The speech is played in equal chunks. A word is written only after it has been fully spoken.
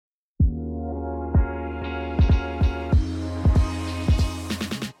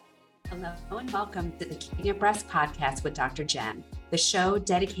and welcome to the Keeping It Breast podcast with Dr. Jen, the show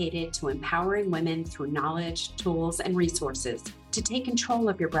dedicated to empowering women through knowledge, tools, and resources to take control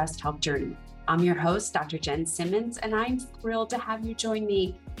of your breast health journey. I'm your host, Dr. Jen Simmons, and I'm thrilled to have you join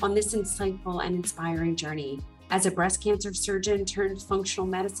me on this insightful and inspiring journey. As a breast cancer surgeon turned functional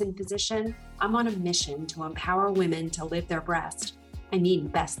medicine physician, I'm on a mission to empower women to live their best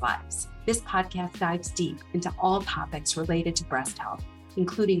lives. This podcast dives deep into all topics related to breast health,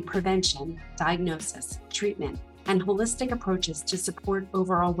 including prevention, diagnosis, treatment, and holistic approaches to support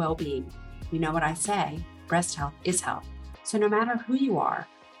overall well-being. You know what I say, breast health is health. So no matter who you are,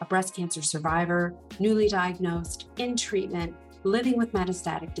 a breast cancer survivor, newly diagnosed, in treatment, living with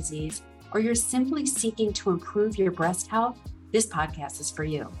metastatic disease, or you're simply seeking to improve your breast health, this podcast is for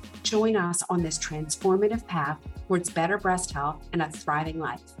you. Join us on this transformative path towards better breast health and a thriving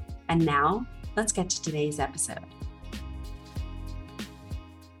life. And now, let's get to today's episode.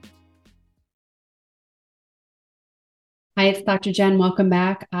 Hi, it's Dr. Jen. Welcome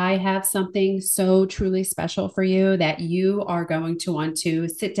back. I have something so truly special for you that you are going to want to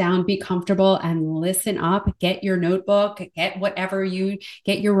sit down, be comfortable, and listen up. Get your notebook, get whatever you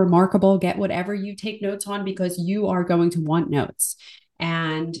get your Remarkable, get whatever you take notes on, because you are going to want notes.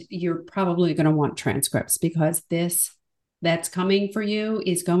 And you're probably going to want transcripts, because this that's coming for you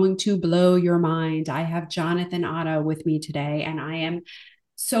is going to blow your mind. I have Jonathan Otto with me today, and I am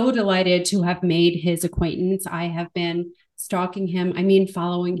so delighted to have made his acquaintance. I have been stalking him,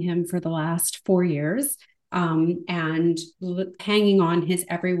 following him for the last 4 years, and hanging on his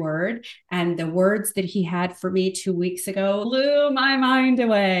every word. And the words that he had for me 2 weeks ago blew my mind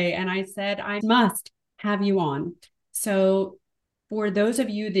away. And I said, I must have you on. So for those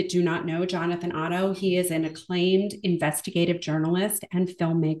of you that do not know Jonathan Otto, he is an acclaimed investigative journalist and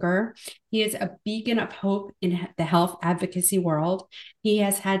filmmaker. He is a beacon of hope in the health advocacy world. He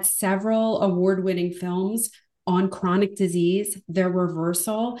has had several award-winning films on chronic disease, their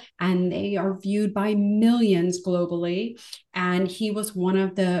reversal, and they are viewed by millions globally. And he was one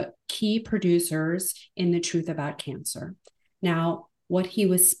of the key producers in The Truth About Cancer. Now, what he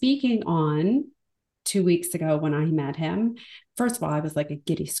was speaking on 2 weeks ago when I met him, first of all, I was like a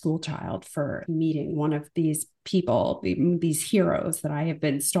giddy school child for meeting one of these people, these heroes that I have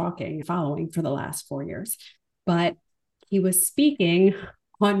been stalking and following for the last 4 years. But he was speaking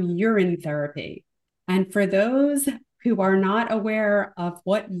on urine therapy. And for those who are not aware of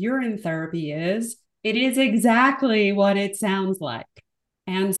what urine therapy is, it is exactly what it sounds like.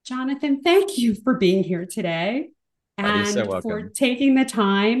 And Jonathan, thank you for being here today and You're so welcome. for taking the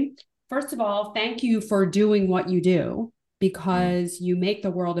time. First of all, thank you for doing what you do, because you make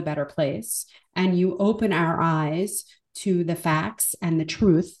the world a better place and you open our eyes to the facts and the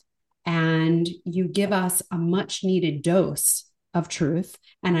truth, and you give us a much needed dose of truth.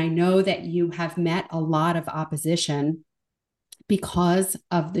 And I know that you have met a lot of opposition because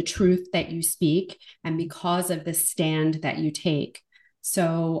of the truth that you speak and because of the stand that you take.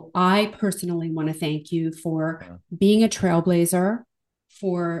 So I personally want to thank you for being a trailblazer,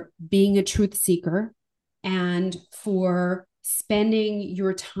 for being a truth seeker, and for spending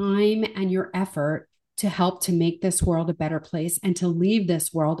your time and your effort to help to make this world a better place and to leave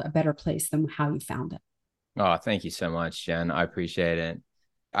this world a better place than how you found it. Oh, thank you so much, Jen. I appreciate it.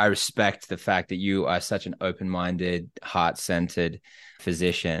 I respect the fact that you are such an open-minded, heart-centered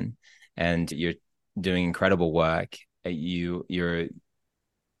physician, and you're doing incredible work. Your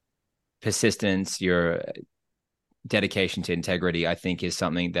persistence, your dedication to integrity, I think, is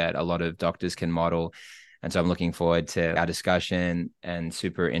something that a lot of doctors can model. And so I'm looking forward to our discussion and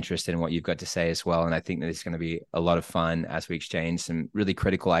super interested in what you've got to say as well. And I think that it's going to be a lot of fun as we exchange some really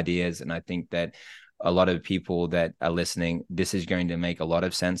critical ideas. And I think that a lot of people that are listening, this is going to make a lot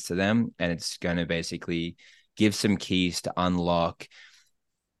of sense to them. And it's going to basically give some keys to unlock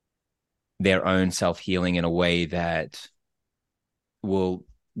their own self-healing in a way that will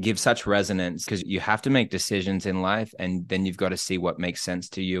give such resonance, because you have to make decisions in life, and then you've got to see what makes sense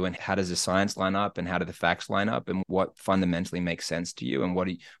to you, and how does the science line up, and how do the facts line up, and what fundamentally makes sense to you, and what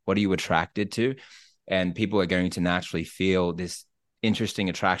are you attracted to. And people are going to naturally feel this interesting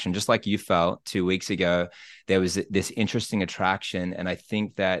attraction, just like you felt 2 weeks ago. There was this interesting attraction, and I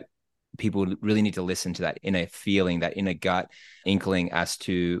think that people really need to listen to that inner feeling, that inner gut inkling as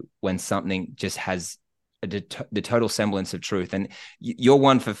to when something just has the total semblance of truth. And you're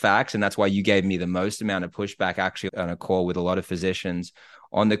one for facts, and that's why you gave me the most amount of pushback. Actually, on a call with a lot of physicians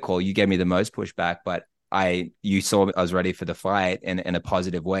on the call, you gave me the most pushback, but you saw I was ready for the fight in a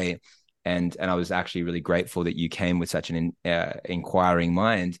positive way. And I was actually really grateful that you came with such an inquiring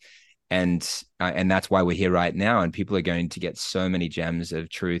mind. And that's why we're here right now. And people are going to get so many gems of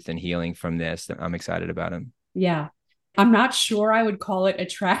truth and healing from this that I'm excited about them. Yeah. I'm not sure I would call it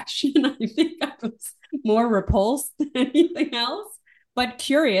attraction. I think I was more repulsed than anything else, but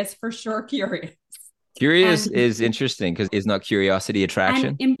curious, for sure, curious. Curious And is interesting because is not curiosity and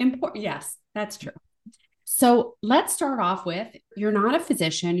attraction? important. Yes, that's true. So let's start off with, you're not a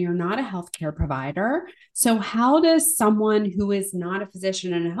physician, you're not a healthcare provider. So how does someone who is not a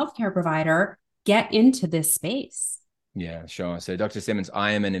physician and a healthcare provider get into this space? Yeah, sure. So, Dr. Simmons,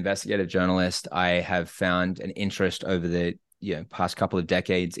 I am an investigative journalist. I have found an interest over the past couple of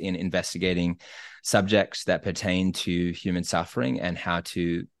decades in investigating subjects that pertain to human suffering and how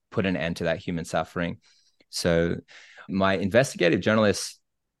to put an end to that human suffering. So, my investigative journalist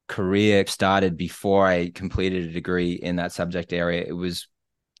career started before I completed a degree in that subject area. It was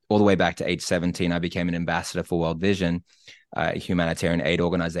all the way back to age 17. I became an ambassador for World Vision, a humanitarian aid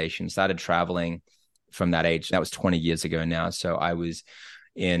organization, started traveling from that age. That was 20 years ago now. So I was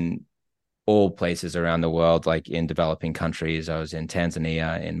in all places around the world, like in developing countries. I was in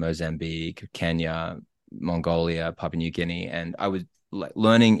Tanzania, in Mozambique, Kenya, Mongolia, Papua New Guinea, and I was like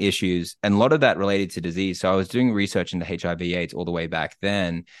learning issues, and a lot of that related to disease. So I was doing research into HIV/AIDS all the way back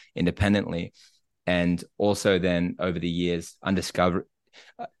then, independently, and also then over the years,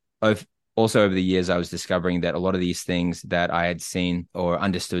 also over the years, I was discovering that a lot of these things that I had seen or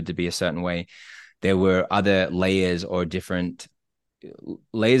understood to be a certain way, there were other layers or different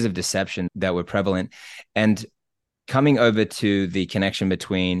layers of deception that were prevalent. And coming over to the connection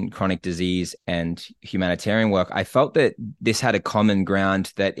between chronic disease and humanitarian work, I felt that this had a common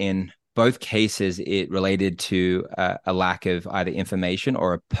ground, that in both cases, it related to a lack of either information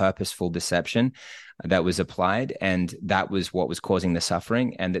or a purposeful deception that was applied. And that was what was causing the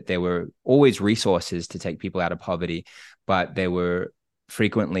suffering, and that there were always resources to take people out of poverty, but there were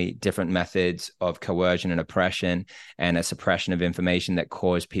frequently different methods of coercion and oppression and a suppression of information that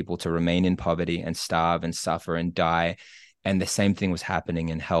caused people to remain in poverty and starve and suffer and die. And the same thing was happening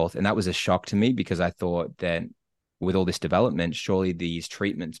in health. And that was a shock to me, because I thought that with all this development, surely these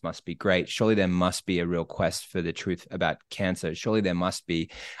treatments must be great. Surely there must be a real quest for the truth about cancer. Surely there must be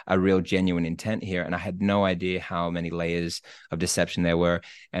a real genuine intent here. And I had no idea how many layers of deception there were,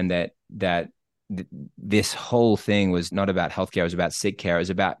 and that this whole thing was not about healthcare. It was about sick care. It was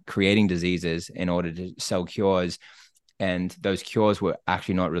about creating diseases in order to sell cures. And those cures were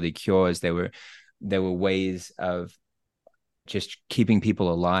actually not really cures. They were ways of just keeping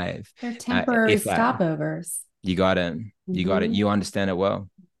people alive. They're temporary If that, stopovers. you got it. You got it. Mm-hmm. You understand it well.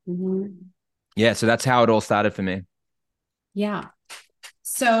 Mm-hmm. Yeah. So that's how it all started for me. Yeah.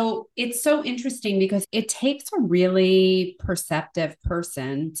 So it's so interesting because it takes a really perceptive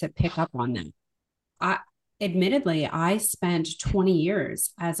person to pick up on that. I admittedly, I spent 20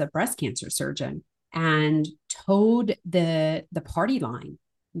 years as a breast cancer surgeon and towed the party line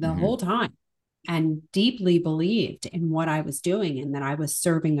the Mm-hmm. whole time, and deeply believed in what I was doing and that I was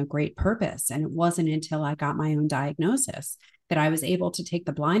serving a great purpose. And it wasn't until I got my own diagnosis that I was able to take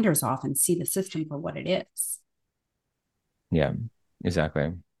the blinders off and see the system for what it is. Yeah,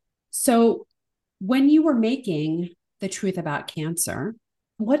 exactly. So, when you were making The Truth About Cancer,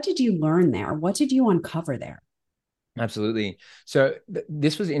 what did you learn there? What did you uncover there? Absolutely. So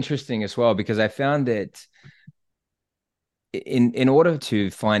this was interesting as well, because I found that in order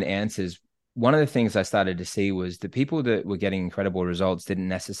to find answers, one of the things I started to see was the people that were getting incredible results didn't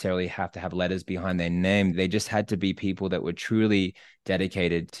necessarily have to have letters behind their name. They just had to be people that were truly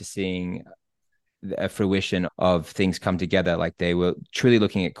dedicated to seeing a fruition of things come together. Like they were truly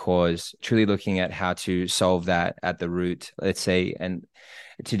looking at cause, truly looking at how to solve that at the root, let's say, and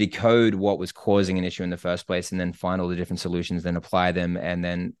to decode what was causing an issue in the first place, and then find all the different solutions, then apply them, and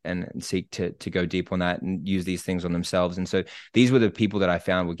then seek to go deep on that and use these things on themselves. And so these were the people that I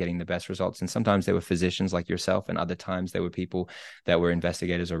found were getting the best results. And sometimes they were physicians like yourself, and other times they were people that were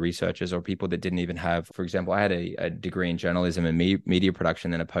investigators or researchers, or people that didn't even have, for example, I had a degree in journalism and media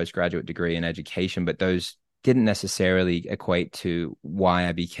production, and a postgraduate degree in education, but those didn't necessarily equate to why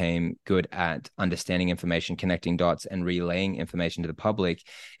I became good at understanding information, connecting dots, and relaying information to the public.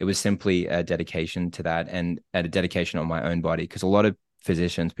 It was simply a dedication to that, and a dedication on my own body, because a lot of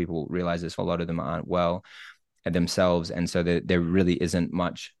physicians, people realize this, a lot of them aren't well themselves, and so there really isn't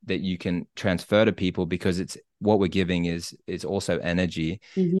much that you can transfer to people, because it's what we're giving is also energy.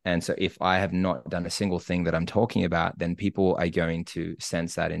 Mm-hmm. And so if I have not done a single thing that I'm talking about, then people are going to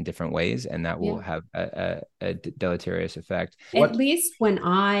sense that in different ways, and that will Yeah. have a deleterious effect. At What? least when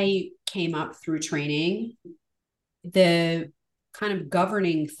I came up through training, the kind of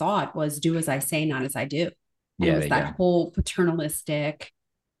governing thought was do as I say, not as I do. And it Yeah, was there you that go. whole paternalistic,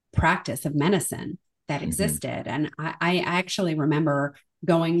 practice of medicine that Mm-hmm. existed. And I actually remember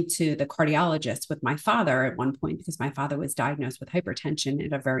going to the cardiologist with my father at one point because my father was diagnosed with hypertension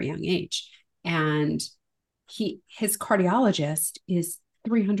at a very young age. And his cardiologist is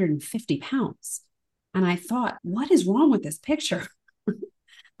 350 pounds. And I thought, what is wrong with this picture?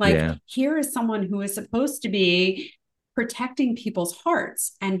 Like, Yeah. here is someone who is supposed to be protecting people's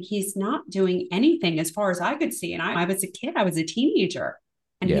hearts, and he's not doing anything as far as I could see. And I was a kid, I was a teenager,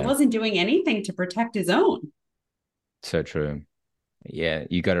 and he Yeah. wasn't doing anything to protect his own. So true. Yeah,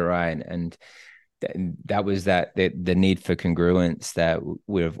 you got it right. And that was the need for congruence that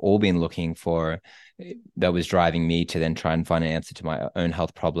we've all been looking for, that was driving me to then try and find an answer to my own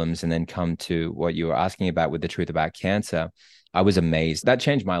health problems, and then come to what you were asking about with the truth about cancer. I was amazed. That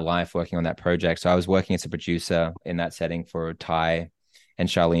changed my life working on that project. So I was working as a producer in that setting for Ty and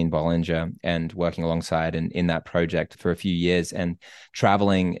Charlene Bollinger, and working alongside and in that project for a few years, and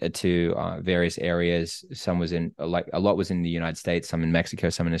traveling to various areas. Some was in, like, a lot was in the United States, some in Mexico,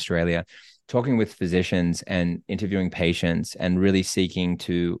 some in Australia, talking with physicians and interviewing patients, and really seeking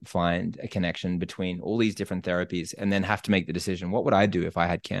to find a connection between all these different therapies, and then have to make the decision, what would I do if I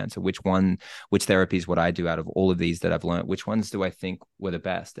had cancer? Which therapies would I do out of all of these that I've learned? Which ones do I think were the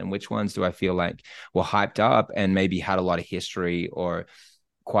best? And which ones do I feel like were hyped up and maybe had a lot of history or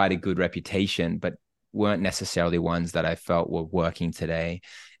quite a good reputation, but weren't necessarily ones that I felt were working today?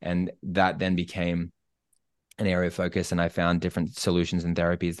 And that then became an area of focus, and I found different solutions and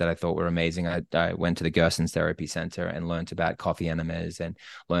therapies that I thought were amazing. I went to the Gerson's Therapy Center and learned about coffee enemas, and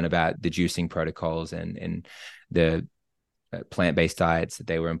learned about the juicing protocols and the plant-based diets that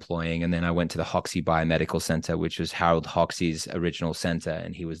they were employing. And then I went to the Hoxsey Biomedical Center, which was Harold Hoxsey's original center.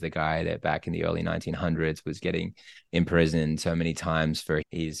 And he was the guy that back in the early 1900s was getting imprisoned so many times for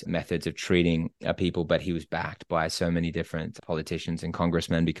his methods of treating people. But he was backed by so many different politicians and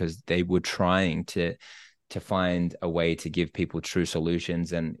congressmen because they were trying to find a way to give people true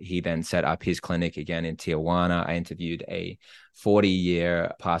solutions. And he then set up his clinic again in Tijuana. I interviewed a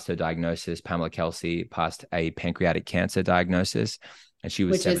 40-year past her diagnosis. Pamela Kelsey passed a pancreatic cancer diagnosis, and she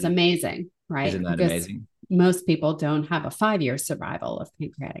was Which is 70. amazing, Isn't right? that Because amazing? most people don't have a 5 year survival of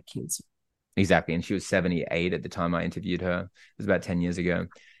pancreatic cancer. Exactly. And she was 78 at the time I interviewed her. It was about 10 years ago.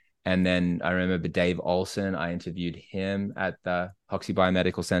 And then I remember Dave Olson, I interviewed him at the Hoxsey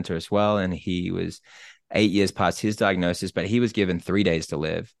Biomedical Center as well. And he was 8 years past his diagnosis, but he was given 3 days to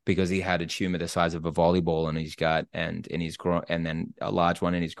live because he had a tumor the size of a volleyball in his gut and in his groin, and then a large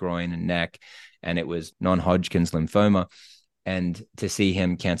one in his groin and neck. And it was non-Hodgkin's lymphoma. And to see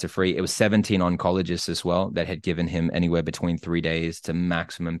him cancer free, it was 17 oncologists as well that had given him anywhere between 3 days to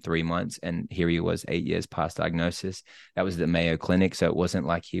maximum 3 months. And here he was 8 years past diagnosis. That was the Mayo Clinic. So it wasn't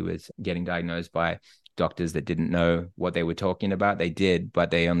like he was getting diagnosed by doctors that didn't know what they were talking about. They did,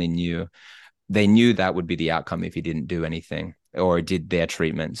 but they knew that would be the outcome if he didn't do anything or did their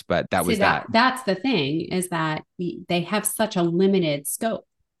treatments. But that See, was that. that's the thing, is that they have such a limited scope,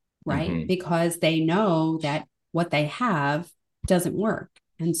 right? Mm-hmm. Because they know that what they have doesn't work.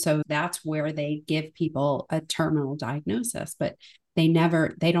 And so that's where they give people a terminal diagnosis, but they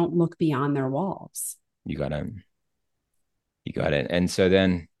don't look beyond their walls. You got it. You got it. And so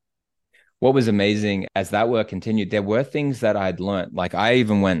then what was amazing as that work continued, there were things that I'd learned. Like I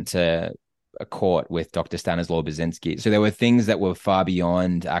even went to a court with Dr. Stanislaw Baczynski. So there were things that were far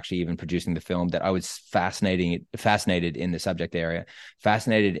beyond actually even producing the film that I was fascinated in the subject area,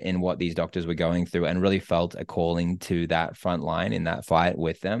 fascinated in what these doctors were going through, and really felt a calling to that front line in that fight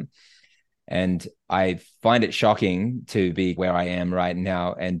with them. And I find it shocking to be where I am right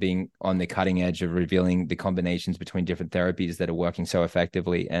now and being on the cutting edge of revealing the combinations between different therapies that are working so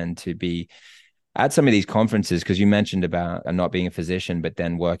effectively, and to be at some of these conferences, because you mentioned about not being a physician, but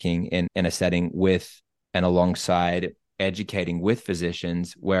then working in a setting with and alongside educating with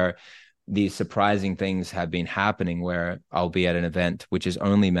physicians, where these surprising things have been happening, where I'll be at an event which is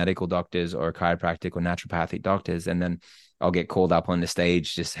only medical doctors or chiropractic or naturopathic doctors, and then I'll get called up on the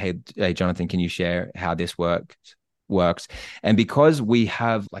stage, just, hey, Jonathan, can you share how this works? And because we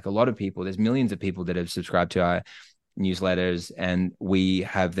have, like, a lot of people, there's millions of people that have subscribed to our newsletters, and we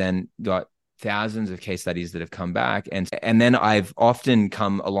have then got thousands of case studies that have come back. And then I've often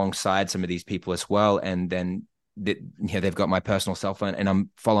come alongside some of these people as well. And then they've got my personal cell phone, and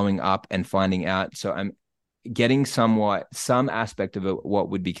I'm following up and finding out. So I'm getting some aspect of what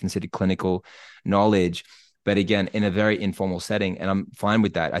would be considered clinical knowledge, but again, in a very informal setting. And I'm fine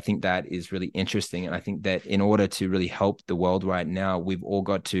with that. I think that is really interesting. And I think that in order to really help the world right now, we've all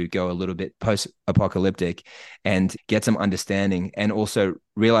got to go a little bit post-apocalyptic and get some understanding, and also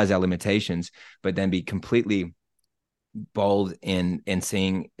realize our limitations, but then be completely bold in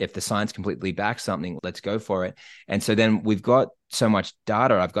seeing if the science completely backs something, let's go for it. And so then we've got so much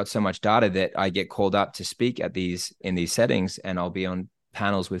data. I've got so much data that I get called up to speak at these in these settings, and I'll be on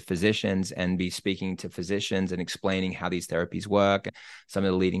panels with physicians and be speaking to physicians and explaining how these therapies work. Some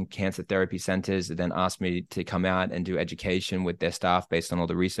of the leading cancer therapy centers then ask me to come out and do education with their staff based on all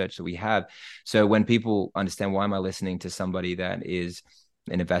the research that we have. So when people understand, why am I listening to somebody that is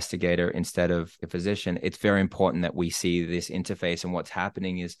an investigator instead of a physician, it's very important that we see this interface. And what's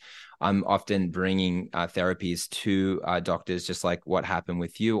happening is I'm often bringing therapies to doctors, just like what happened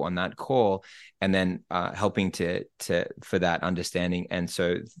with you on that call, and then helping to for that understanding. And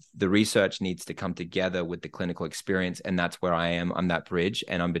so the research needs to come together with the clinical experience, and that's where I am. I'm that bridge,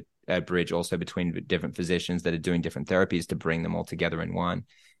 and I'm a bridge also between different physicians that are doing different therapies to bring them all together in one.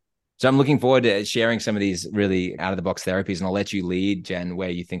 So I'm looking forward to sharing some of these really out of the box therapies, and I'll let you lead, Jen,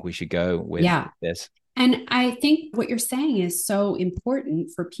 where you think we should go with Yeah. this. And I think what you're saying is so important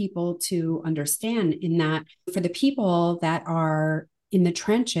for people to understand, in that for the people that are in the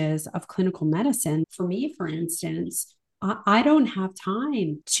trenches of clinical medicine, for me, for instance, I don't have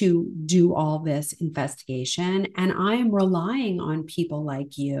time to do all this investigation. And I am relying on people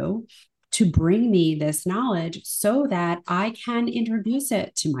like you to bring me this knowledge so that I can introduce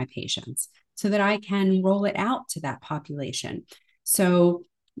it to my patients, so that I can roll it out to that population. So,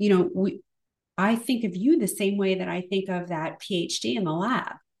 I think of you the same way that I think of that PhD in the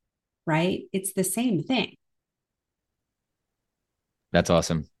lab, right? It's the same thing. That's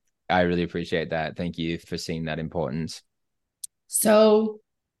awesome. I really appreciate that. Thank you for seeing that importance. So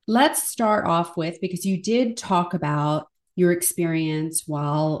let's start off with, because you did talk about your experience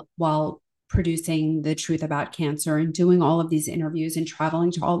while producing The Truth About Cancer and doing all of these interviews and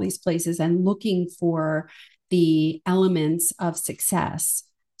traveling to all these places and looking for the elements of success.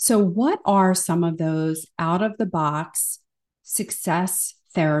 So what are some of those out of the box success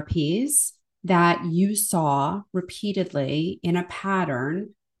therapies that you saw repeatedly in a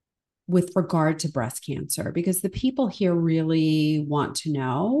pattern with regard to breast cancer? Because the people here really want to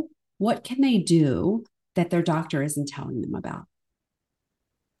know, what can they do that their doctor isn't telling them about?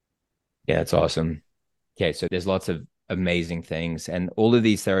 Yeah, it's awesome. Okay, so there's lots of amazing things. And all of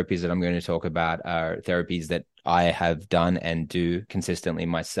these therapies that I'm going to talk about are therapies that I have done and do consistently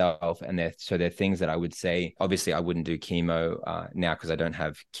myself. And they're things that I would say, obviously, I wouldn't do chemo now because I don't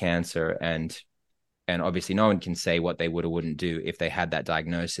have cancer. And obviously, no one can say what they would or wouldn't do if they had that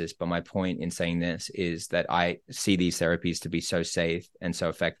diagnosis. But my point in saying this is that I see these therapies to be so safe and so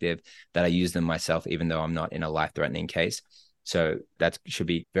effective that I use them myself, even though I'm not in a life-threatening case. So that should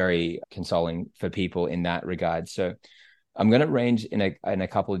be very consoling for people in that regard. So I'm going to range in a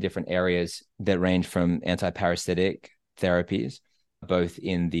couple of different areas that range from antiparasitic therapies, both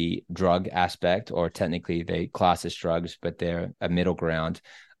in the drug aspect, or technically they class as drugs, but they're a middle ground,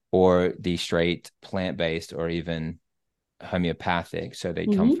 or the straight plant-based or even homeopathic. So they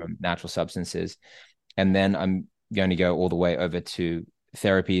come Mm-hmm. from natural substances. And then I'm going to go all the way over to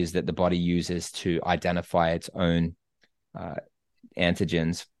therapies that the body uses to identify its own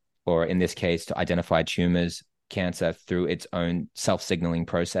antigens, or in this case, to identify tumors, cancer, through its own self-signaling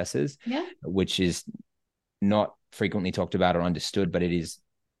processes, Yeah. which is not frequently talked about or understood, but it is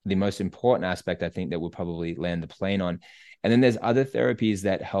the most important aspect, I think, that we'll probably land the plane on. And then there's other therapies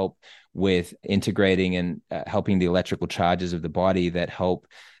that help with integrating and helping the electrical charges of the body, that help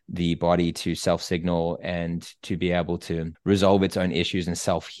the body to self-signal and to be able to resolve its own issues and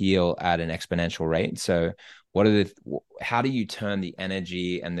self-heal at an exponential rate. So how do you turn the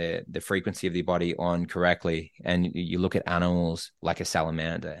energy and the frequency of the body on correctly? And you look at animals like a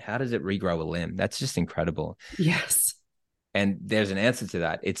salamander. How does it regrow a limb? That's just incredible. Yes. And there's an answer to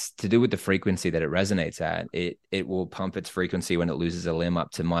that. It's to do with the frequency that it resonates at. It will pump its frequency when it loses a limb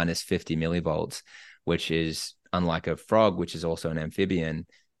up to minus 50 millivolts, which is, unlike a frog, which is also an amphibian,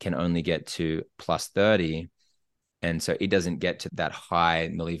 can only get to plus 30. And so it doesn't get to that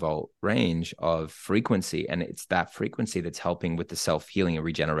high millivolt range of frequency. And it's that frequency that's helping with the self-healing and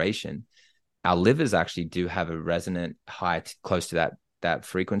regeneration. Our livers actually do have a resonant high close to that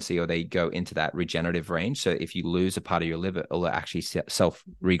frequency, or they go into that regenerative range. So if you lose a part of your liver, it'll actually self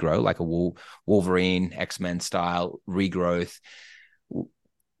regrow, like a Wolverine, X-Men style regrowth,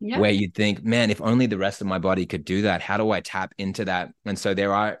 Yeah. where you'd think, man, if only the rest of my body could do that. How do I tap into that? And so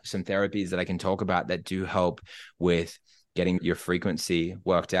there are some therapies that I can talk about that do help with getting your frequency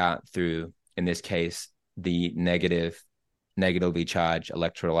worked out through, in this case, the negatively charged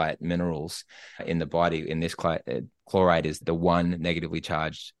electrolyte minerals in the body. In this chloride is the one negatively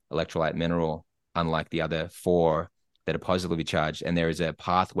charged electrolyte mineral, unlike the other four that are positively charged. And there is a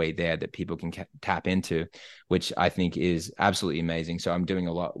pathway there that people can tap into, which I think is absolutely amazing. So I'm doing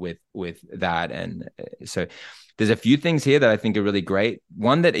a lot with that. And so there's a few things here that I think are really great.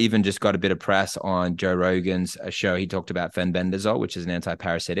 One that even just got a bit of press on Joe Rogan's show. He talked about fenbendazole, which is an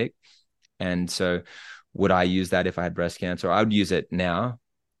antiparasitic. And so would I use that if I had breast cancer? I would use it now.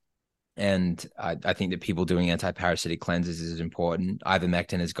 And I think that people doing antiparasitic cleanses is important.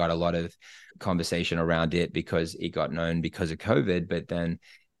 Ivermectin has got a lot of conversation around it because it got known because of COVID. But then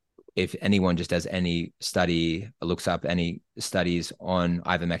if anyone just does any study, looks up any studies on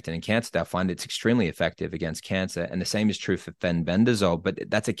ivermectin and cancer, they'll find it's extremely effective against cancer. And the same is true for fenbendazole, but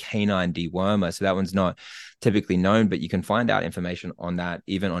that's a canine dewormer. So that one's not typically known, but you can find out information on that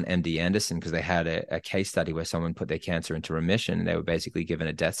even on MD Anderson, because they had a case study where someone put their cancer into remission and they were basically given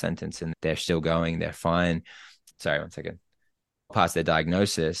a death sentence and they're still going, they're fine. Sorry, one second. Past their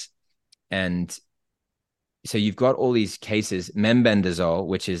diagnosis. And so you've got all these cases. Membendazole,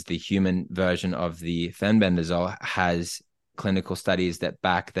 which is the human version of the fenbendazole, has clinical studies that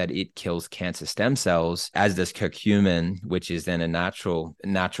back that it kills cancer stem cells, as does curcumin, which is then a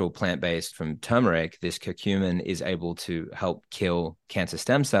natural plant-based from turmeric. This curcumin is able to help kill cancer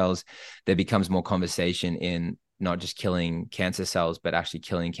stem cells. There becomes more conversation in not just killing cancer cells, but actually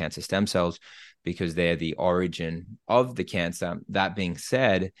killing cancer stem cells because they're the origin of the cancer. That being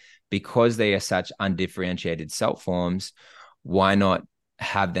said, because they are such undifferentiated cell forms, why not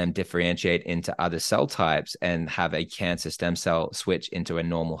have them differentiate into other cell types and have a cancer stem cell switch into a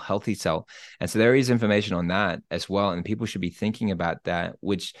normal healthy cell? And so there is information on that as well. And people should be thinking about that,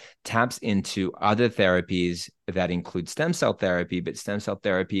 which taps into other therapies that include stem cell therapy. But stem cell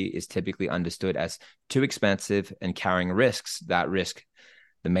therapy is typically understood as too expensive and carrying risks. That risk,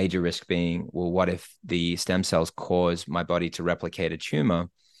 the major risk being, well, what if the stem cells cause my body to replicate a tumor?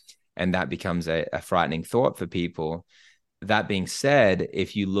 And that becomes a frightening thought for people. That being said,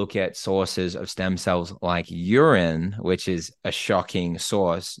 if you look at sources of stem cells like urine, which is a shocking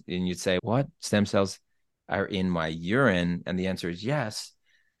source, and you'd say, what? Stem cells are in my urine? And the answer is yes.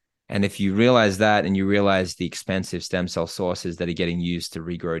 And if you realize that, and you realize the expensive stem cell sources that are getting used to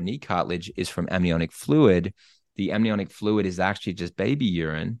regrow knee cartilage is from amniotic fluid, the amniotic fluid is actually just baby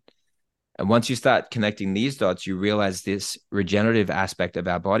urine. And once you start connecting these dots, you realize this regenerative aspect of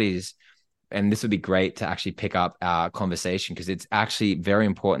our bodies. And this would be great to actually pick up our conversation, because it's actually very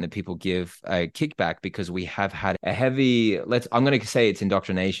important that people give a kickback, because we have had a heavy, I'm going to say it's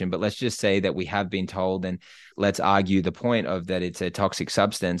indoctrination, but let's just say that we have been told, and let's argue the point of that it's a toxic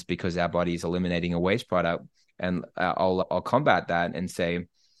substance because our body is eliminating a waste product. And I'll combat that and say,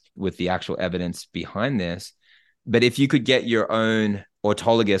 with the actual evidence behind this. But if you could get your own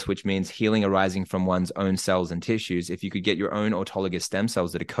autologous, which means healing arising from one's own cells and tissues, if you could get your own autologous stem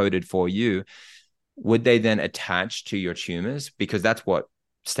cells that are coded for you, would they then attach to your tumors? Because that's what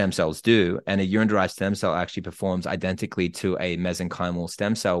stem cells do. And a urine-derived stem cell actually performs identically to a mesenchymal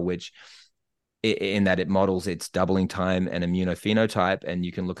stem cell, which in that it models its doubling time and immunophenotype. And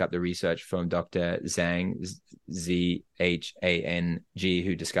you can look up the research from Dr. Zhang, Zhang,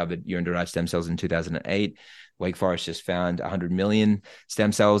 who discovered urine-derived stem cells in 2008. Wake Forest just found 100 million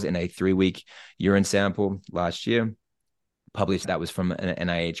stem cells in a 3-week urine sample last year. Published, that was from an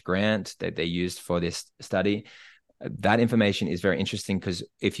NIH grant that they used for this study. That information is very interesting, because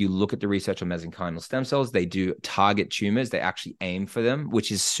if you look at the research on mesenchymal stem cells, they do target tumors. They actually aim for them,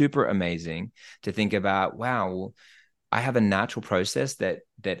 which is super amazing to think about. Wow, I have a natural process that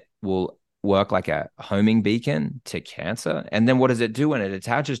will work like a homing beacon to cancer. And then what does it do when it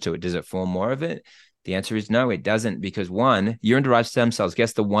attaches to it? Does it form more of it? The answer is no, it doesn't, because one, urine-derived stem cells,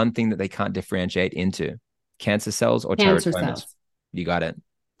 guess the one thing that they can't differentiate into? Cancer cells or Cancer teratomas? cells. You got it.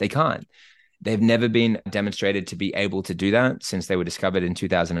 They can't. They've never been demonstrated to be able to do that since they were discovered in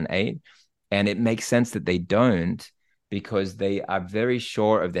 2008. And it makes sense that they don't, because they are very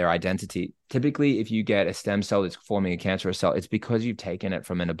sure of their identity. Typically, if you get a stem cell that's forming a cancerous cell, it's because you've taken it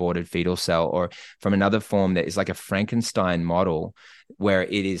from an aborted fetal cell or from another form that is like a Frankenstein model, where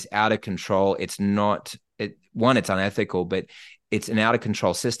it is out of control. It's not, it's unethical, but it's an out of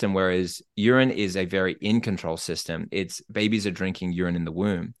control system, whereas urine is a very in control system. It's babies are drinking urine in the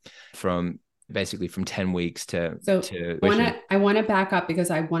womb from 10 weeks to I want to back up, because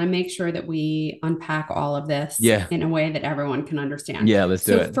I want to make sure that we unpack all of this yeah in a way that everyone can understand. yeah let's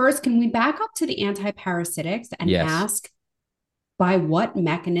do So it. first, can we back up to the antiparasitics and Yes. ask, by what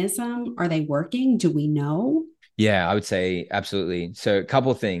mechanism are they working? Do we know? Yeah, I would say absolutely. So a couple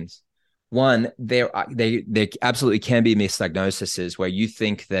of things. One, there absolutely can be misdiagnoses where you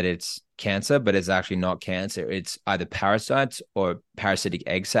think that it's cancer, but it's actually not cancer. It's either parasites or parasitic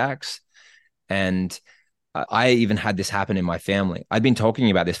egg sacs. And I even had this happen in my family. I'd been talking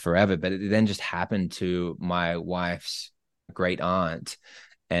about this forever, but it then just happened to my wife's great aunt.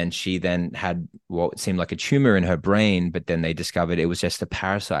 And she then had what seemed like a tumor in her brain, but then they discovered it was just a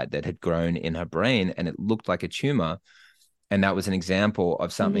parasite that had grown in her brain and it looked like a tumor. And that was an example of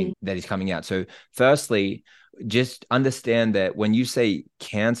Mm-hmm. something that is coming out. So, firstly, just understand that when you say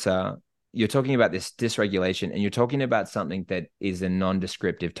cancer, you're talking about this dysregulation and you're talking about something that is a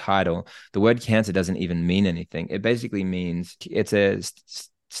non-descriptive title. The word cancer doesn't even mean anything. It basically means it's a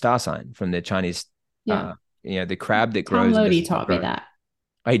star sign from the Chinese, Yeah. the crab that Tom grows and Lodi doesn't stop taught me growing. that.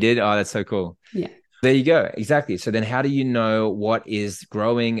 I did. Oh, that's so cool. Yeah. There you go. Exactly. So then how do you know what is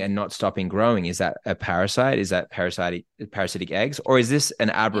growing and not stopping growing? Is that a parasite? Is that parasitic eggs? Or is this an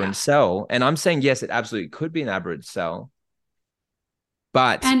Yeah. aberrant cell? And I'm saying, yes, it absolutely could be an aberrant cell.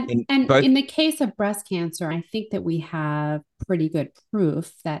 But in And both, in the case of breast cancer, I think that we have pretty good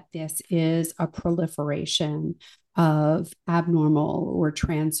proof that this is a proliferation of abnormal or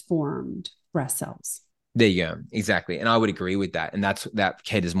transformed breast cells. there you go. Exactly. And I would agree with that. And that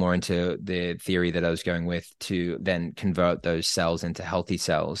caters more into the theory that I was going with to then convert those cells into healthy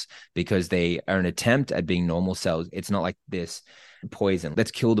cells because they are an attempt at being normal cells. It's not like this poison.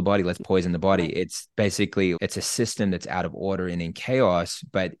 Let's kill the body. Let's poison the body. Right. It's basically it's a system that's out of order and in chaos.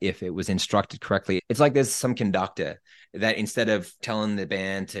 But if it was instructed correctly, it's like there's some conductor that instead of telling the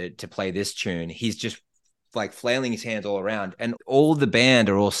band to play this tune, he's just like flailing his hands all around, and all the band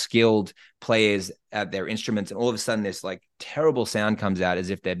are all skilled players at their instruments, and all of a sudden this like terrible sound comes out as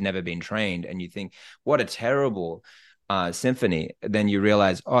if they've never been trained, and you think, what a terrible symphony. Then you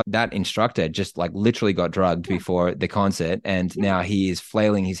realize, oh, that instructor just like literally got drugged Yeah. before the concert, and Yeah. now he is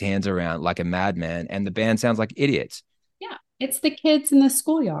flailing his hands around like a madman, and the band sounds like idiots. Yeah. It's the kids in the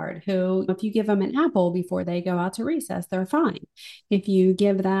schoolyard who, if you give them an apple before they go out to recess, they're fine. If you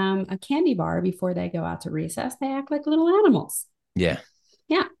give them a candy bar before they go out to recess, they act like little animals. Yeah.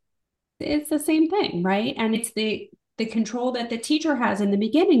 Yeah. It's the same thing, right? And it's the control that the teacher has in the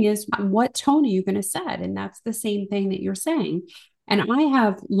beginning is what tone are you going to set? And that's the same thing that you're saying. And I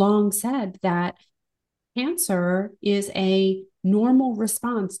have long said that cancer is a normal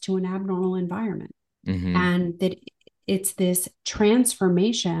response to an abnormal environment Mm-hmm. and that it's this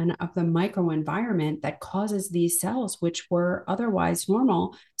transformation of the microenvironment that causes these cells, which were otherwise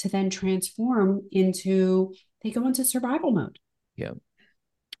normal, to then transform into, they go into survival mode, Yeah. You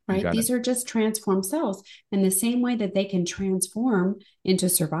right? got it. These are just transformed cells. And the same way that they can transform into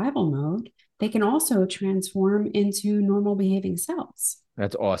survival mode, they can also transform into normal behaving cells.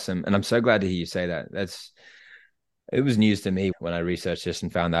 That's awesome. And I'm so glad to hear you say that. It was news to me when I researched this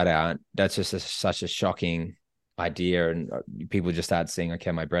and found that out. That's just such a shocking idea. And people just start seeing,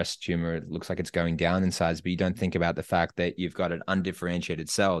 okay, my breast tumor, it looks like it's going down in size, but you don't think about the fact that you've got an undifferentiated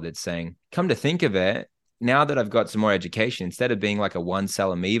cell that's saying, come to think of it, now that I've got some more education, instead of being like a one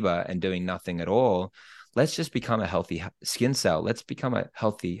cell amoeba and doing nothing at all, let's just become a healthy skin cell. Let's become a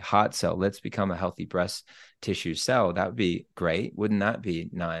healthy heart cell. Let's become a healthy breast tissue cell. That would be great. Wouldn't that be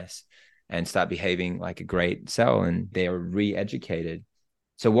nice? And start behaving like a great cell, and they're re-educated.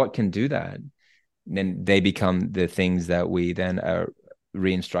 So what can do that? And then they become the things that we then are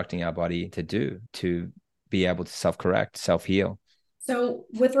re-instructing our body to do to be able to self-correct, self-heal. So,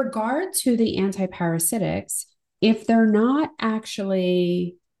 with regard to the antiparasitics, if they're not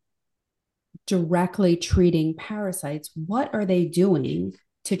actually directly treating parasites, what are they doing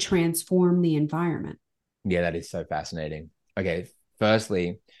to transform the environment? Yeah, that is so fascinating. Okay,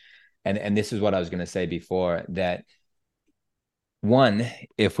 firstly, and this is what I was going to say before, that one,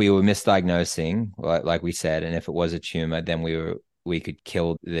 if we were misdiagnosing, like we said, and if it was a tumor, then we could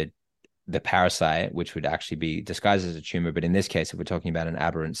kill the parasite, which would actually be disguised as a tumor. But in this case, if we're talking about an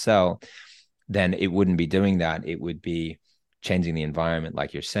aberrant cell, then it wouldn't be doing that. It would be changing the environment,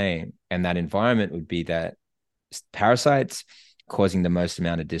 like you're saying. And that environment would be that parasites causing the most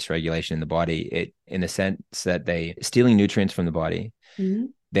amount of dysregulation in the body, it in the sense that they stealing nutrients from the body. Mm-hmm.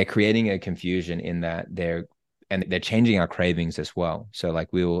 They're creating a confusion in that they're changing our cravings as well. So like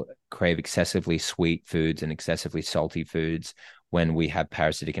we will crave excessively sweet foods and excessively salty foods when we have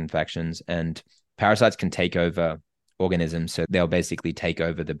parasitic infections, and parasites can take over organisms. So they'll basically take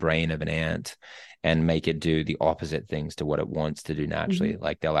over the brain of an ant and make it do the opposite things to what it wants to do naturally. Mm-hmm.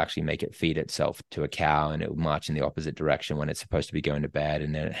 Like they'll actually make it feed itself to a cow and it will march in the opposite direction when it's supposed to be going to bed.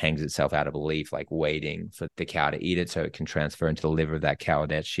 And then it hangs itself out of a leaf, like waiting for the cow to eat it so it can transfer into the liver of that cow or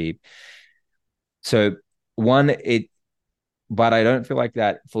that sheep. So but I don't feel like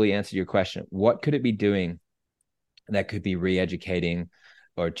that fully answered your question. What could it be doing that could be re-educating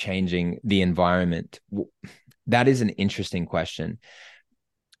or changing the environment? That is an interesting question.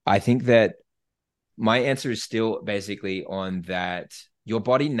 I think that my answer is still basically on that your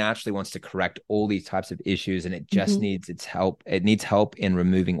body naturally wants to correct all these types of issues, and it just Mhm. needs its help. It needs help in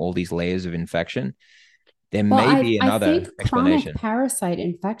removing all these layers of infection. There Well, may I be I think another chronic explanation. parasite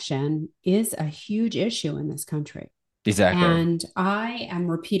infection is a huge issue in this country. Exactly. And I am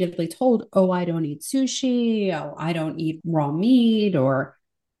repeatedly told, oh, I don't eat sushi, oh, I don't eat raw meat, or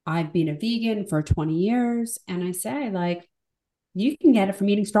I've been a vegan for 20 years. And I say, like, you can get it from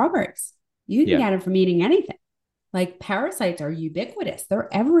eating strawberries. You can Yeah. get it from eating anything. Like parasites are ubiquitous,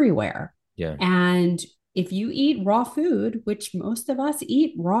 they're everywhere. Yeah. And if you eat raw food, which most of us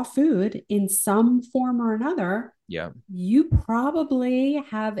eat raw food in some form or another, Yeah. you probably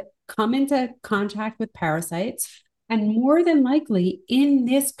have come into contact with parasites. And more than likely, in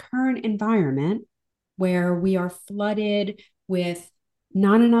this current environment where we are flooded with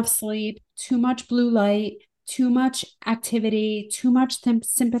not enough sleep, too much blue light, too much activity, too much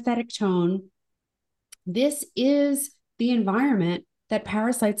sympathetic tone, this is the environment that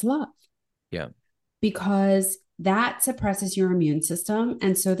parasites love Yeah. because that suppresses your immune system.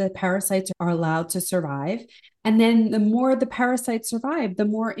 And so the parasites are allowed to survive. And then the more the parasites survive, the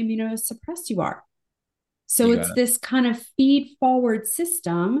more immunosuppressed you are. So You got it's it. this kind of feed forward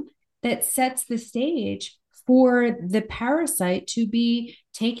system that sets the stage for the parasite to be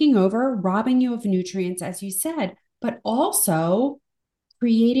taking over, robbing you of nutrients, as you said, but also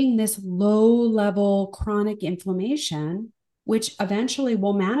creating this low level chronic inflammation, which eventually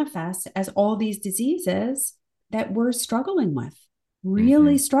will manifest as all these diseases that we're struggling with,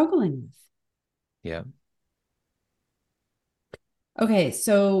 really Mm-hmm. struggling with. Yeah. Okay,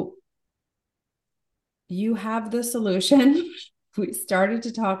 so you have the solution. We started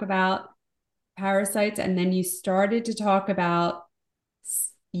to talk about parasites, and then you started to talk about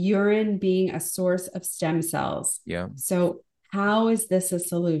urine being a source of stem cells. Yeah. So, how is this a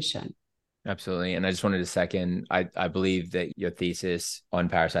solution? Absolutely. And I just wanted to second, I believe that your thesis on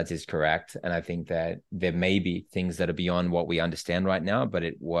parasites is correct. And I think that there may be things that are beyond what we understand right now, but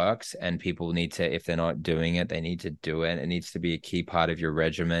it works. And people need to, if they're not doing it, they need to do it. It needs to be a key part of your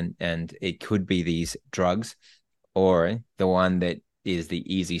regimen. And it could be these drugs, or the one that is the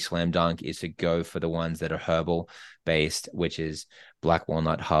easy slam dunk is to go for the ones that are herbal based, which is black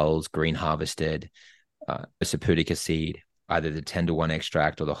walnut hulls, green harvested, Saputica seed, either the 10-to-1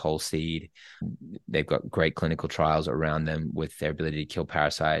 extract or the whole seed. They've got great clinical trials around them with their ability to kill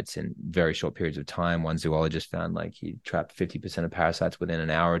parasites in very short periods of time. One zoologist found like he trapped 50% of parasites within an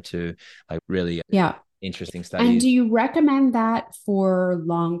hour or two, like really Yeah. interesting And studies. do you recommend that for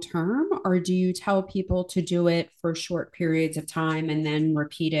long term, or do you tell people to do it for short periods of time and then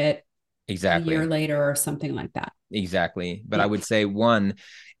repeat it a year Exactly. later or something like that? Exactly. But I Yeah. would say one,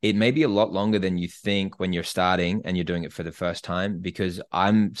 it may be a lot longer than you think when you're starting and you're doing it for the first time, because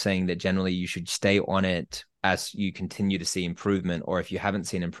I'm saying that generally you should stay on it as you continue to see improvement. Or if you haven't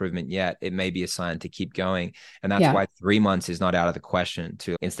seen improvement yet, it may be a sign to keep going. And that's Yeah. why 3 months is not out of the question,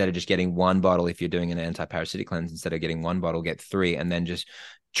 to instead of just getting one bottle, if you're doing an anti-parasitic cleanse, instead of getting one bottle, get three, and then just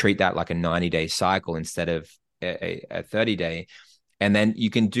treat that like a 90-day cycle instead of a 30-day. And then you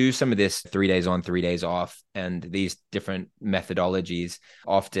can do some of this 3 days on, 3 days off, and these different methodologies.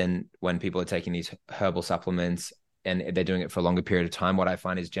 Often, when people are taking these herbal supplements and they're doing it for a longer period of time, what I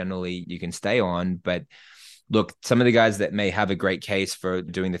find is generally you can stay on. But look, some of the guys that may have a great case for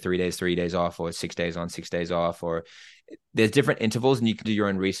doing the 3 days, 3 days off, or 6 days on, 6 days off, or there's different intervals, and you can do your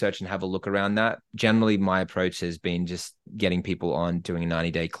own research and have a look around that. Generally, my approach has been just getting people on doing a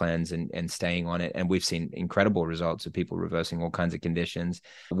 90-day cleanse and staying on it. And we've seen incredible results of people reversing all kinds of conditions.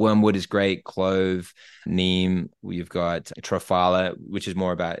 Wormwood is great, clove, neem. You've got trofala, which is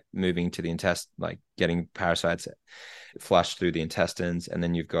more about moving to the intestine, like getting parasites flushed through the intestines. And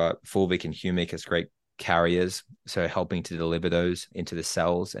then you've got fulvic and humic as great carriers, so helping to deliver those into the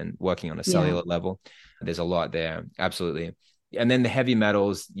cells and working on a Yeah. cellular level. There's a lot there, absolutely. And then the heavy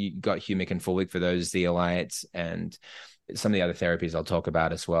metals, you got humic and fulvic for those zeolites, and some of the other therapies I'll talk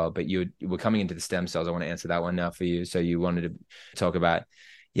about as well. But you were coming into the stem cells. I want to answer that one now for you. So you wanted to talk about,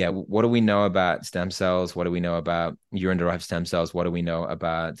 yeah, what do we know about stem cells? What do we know about urine derived stem cells? What do we know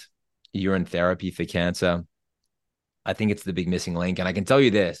about urine therapy for cancer? I think it's the big missing link. And I can tell you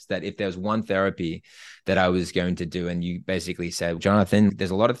this, that if there's one therapy that I was going to do, and you basically said, Jonathan,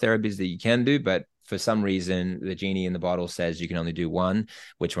 there's a lot of therapies that you can do, but for some reason, the genie in the bottle says you can only do one.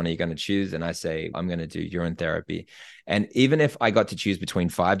 Which one are you going to choose? And I say, I'm going to do urine therapy. And even if I got to choose between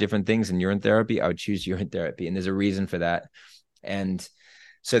 5 different things in urine therapy, I would choose urine therapy. And there's a reason for that. And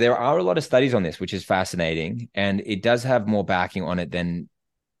so there are a lot of studies on this, which is fascinating. And it does have more backing on it than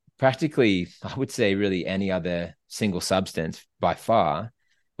practically, I would say, really any other single substance by far,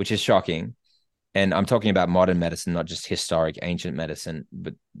 which is shocking. And I'm talking about modern medicine, not just historic ancient medicine,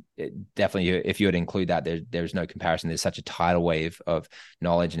 but definitely if you would include that, there's no comparison. There's such a tidal wave of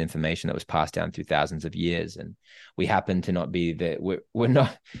knowledge and information that was passed down through thousands of years. And we happen to not be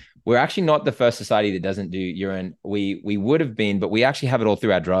we're actually not the first society that doesn't do urine. We would have been, but we actually have it all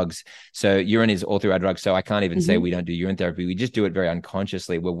through our drugs. So urine is all through our drugs. So I can't even say Mm-hmm. we don't do urine therapy. We just do it very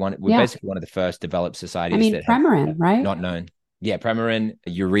unconsciously. We're Yeah. basically one of the first developed I societies mean, that have Premarin, right? not known. Yeah, Premarin,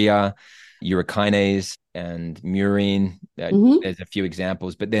 urea, urokinase, and murine. Mm-hmm. There's a few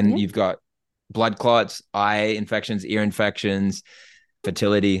examples, but then Yep. you've got blood clots, eye infections, ear infections,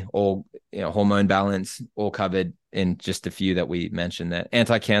 fertility, all hormone balance, all covered in just a few that we mentioned. That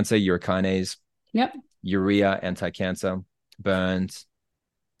anti-cancer, urokinase, Yep. urea, anti-cancer, burns,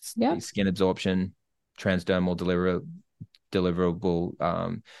 Yep. skin absorption, transdermal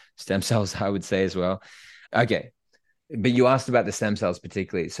deliverable stem cells, I would say as well. Okay, but you asked about the stem cells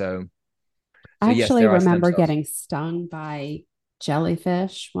particularly. So I yes, actually there are stem remember cells. getting stung by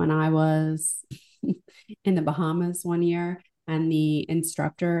jellyfish when I was in the Bahamas one year. And the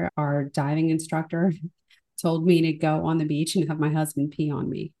instructor, our diving instructor, told me to go on the beach and have my husband pee on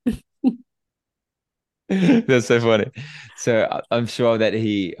me. That's so funny. So I'm sure that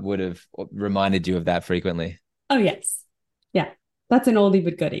he would have reminded you of that frequently. Oh, yes. Yeah. That's an oldie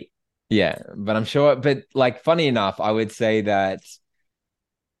but goodie. Yeah, but I'm sure, but like funny enough, I would say that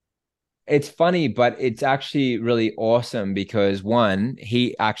it's funny, but it's actually really awesome because one,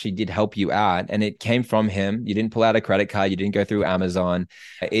 he actually did help you out and it came from him. You didn't pull out a credit card, you didn't go through Amazon.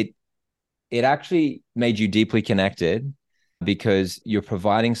 It actually made you deeply connected because you're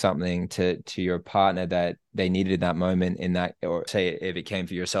providing something to your partner that they needed in that moment in that, or say if it came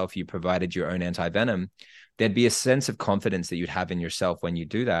for yourself, you provided your own anti-venom, there'd be a sense of confidence that you'd have in yourself when you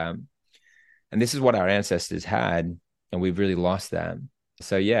do that. And this is what our ancestors had, and we've really lost that.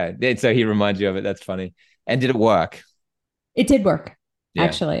 So yeah, so he reminds you of it. That's funny. And did it work? It did work, Yeah,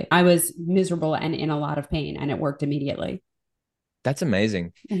 actually. I was miserable and in a lot of pain, and it worked immediately. that's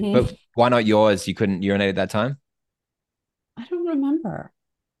amazing. But Mm-hmm. why not yours? You couldn't urinate at that time? I don't remember.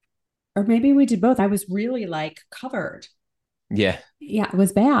 Or maybe we did both. I was really like covered. Yeah, Yeah, it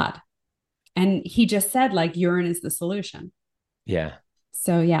was bad. And he just said, like, urine is the solution. yeah.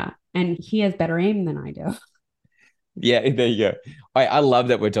 So, yeah. And he has better aim than I do. Yeah, there you go. I love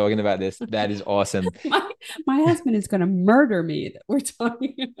that we're talking about this. That is awesome. my, my husband is going to murder me that we're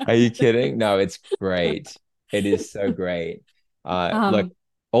talking Are about you kidding? this. No, it's great. It is so great. Look, Um,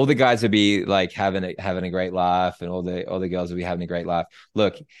 all the guys would be like having a great laugh, and all the girls would be having a great laugh.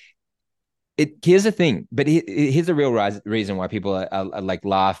 Look, here's the thing, but here's the real reason why people are like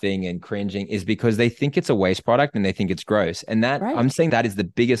laughing and cringing is because they think it's a waste product and they think it's gross. And that right. I'm saying that is the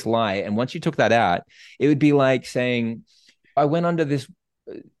biggest lie. And once you took that out, it would be like saying, I went under this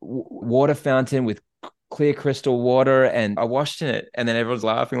water fountain with clear crystal water and I washed in it. And then everyone's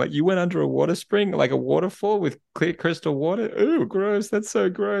laughing, like, you went under a water spring, like a waterfall with clear crystal water. Ooh, gross. That's so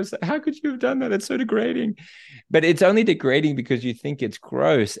gross. How could you have done that? It's so degrading. But it's only degrading because you think it's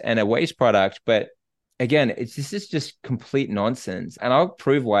gross and a waste product. But again, this is just complete nonsense. And I'll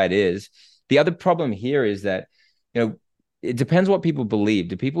prove why it is. The other problem here is that, you know, it depends what people believe.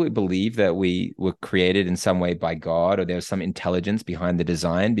 Do people believe that we were created in some way by God or there's some intelligence behind the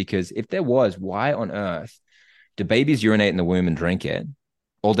design? Because if there was, why on earth do babies urinate in the womb and drink it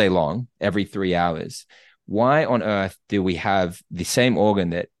all day long, every 3 hours? Why on earth do we have the same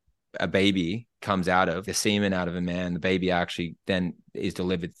organ that a baby comes out of, the semen out of a man? The baby actually then is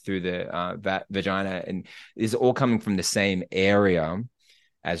delivered through the vagina and is all coming from the same area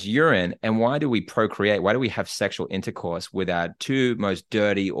as urine. And why do we procreate? Why do we have sexual intercourse with our two most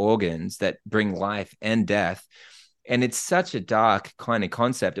dirty organs that bring life and death? And it's such a dark kind of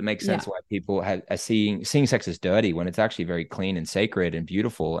concept. It makes Yeah. sense why people are seeing sex as dirty when it's actually very clean and sacred and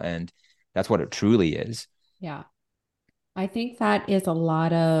beautiful. And that's what it truly is. Yeah. I think that is a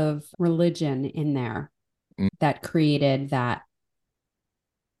lot of religion in there Mm, that created that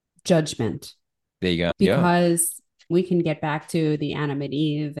judgment there you go. Yeah. because we can get back to the Adam and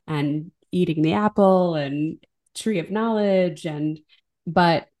Eve and eating the apple and tree of knowledge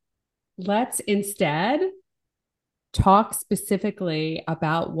but let's instead talk specifically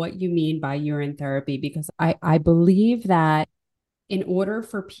about what you mean by urine therapy because I believe that in order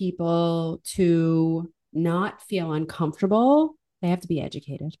for people to not feel uncomfortable, they have to be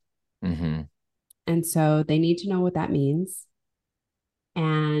educated. Mm-hmm. And so they need to know what that means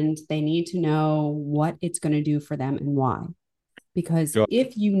and they need to know what it's going to do for them and why. Because Sure.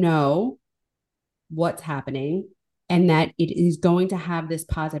 if you know what's happening and that it is going to have this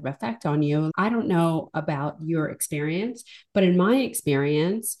positive effect on you, I don't know about your experience, but in my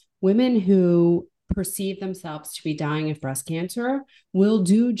experience, women who perceive themselves to be dying of breast cancer will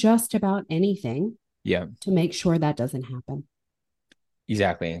do just about anything Yeah, to make sure that doesn't happen.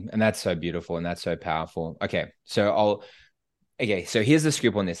 exactly. And that's so beautiful and that's so powerful. Okay, so here's the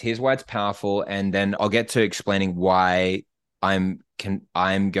scoop on this. Here's why it's powerful, and then I'll get to explaining why I'm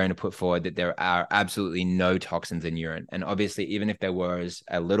going to put forward that there are absolutely no toxins in urine. And obviously, even if there was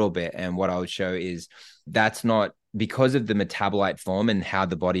a little bit, and what I would show is that's not because of the metabolite form and how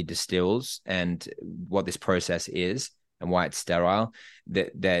the body distills and what this process is and why it's sterile,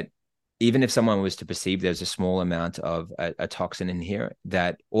 that even if someone was to perceive there's a small amount of a toxin in here,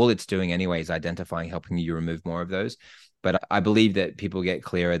 that all it's doing anyway is identifying, helping you remove more of those. But I believe that people get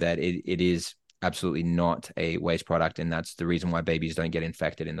clearer that it is absolutely not a waste product. And that's the reason why babies don't get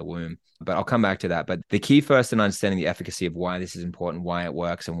infected in the womb. But I'll come back to that. But the key first in understanding the efficacy of why this is important, why it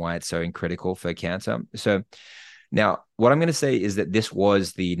works, and why it's so critical for cancer. So now what I'm going to say is that this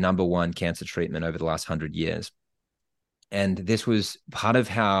was the number one cancer treatment over the last 100 years. And this was part of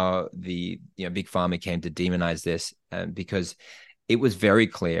how the big pharma came to demonize this, because it was very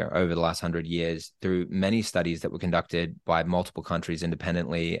clear over the last 100 years through many studies that were conducted by multiple countries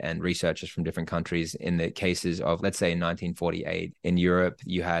independently and researchers from different countries. In the cases of, let's say, in 1948 in Europe,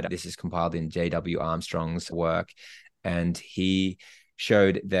 you had, this is compiled in J.W. Armstrong's work, and he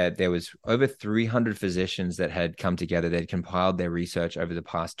showed that there was over 300 physicians that had come together. They'd compiled their research over the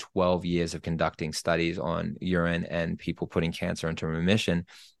past 12 years of conducting studies on urine and people putting cancer into remission.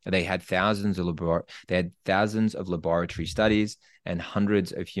 They had thousands of laboratory studies and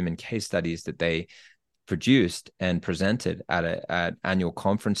hundreds of human case studies that they produced and presented at annual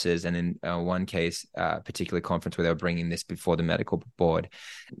conferences, and in one case, a particular conference where they were bringing this before the medical board,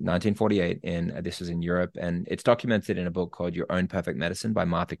 1948, this was in Europe, and it's documented in a book called Your Own Perfect Medicine by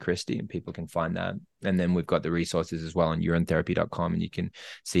Martha Christie, and people can find that. And then we've got the resources as well on urinetherapy.com, and you can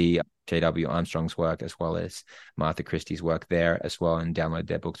see J.W. Armstrong's work as well as Martha Christie's work there as well, and download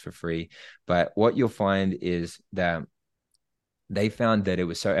their books for free. But what you'll find is that they found that it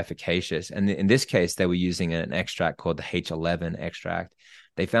was so efficacious. And in this case, they were using an extract called the H11 extract.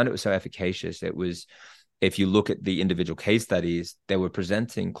 They found it was so efficacious. It was, if you look at the individual case studies, they were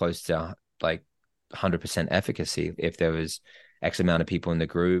presenting close to like 100% efficacy. If there was X amount of people in the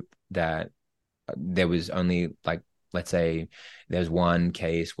group, that there was only, like, let's say there's one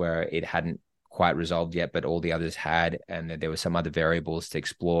case where it hadn't quite resolved yet, but all the others had, and there were some other variables to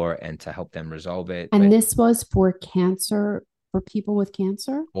explore and to help them resolve it. And But this was for cancer, for people with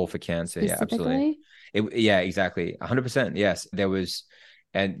cancer all for cancer, yeah, absolutely. specifically? Yeah, exactly, 100%. Yes, there was,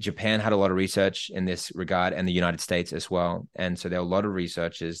 and Japan had a lot of research in this regard, and the United States as well. And so there were a lot of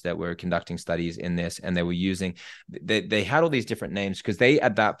researchers that were conducting studies in this, and they were using, they had all these different names because they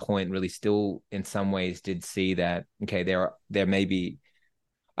at that point really still in some ways did see that, okay, there may be,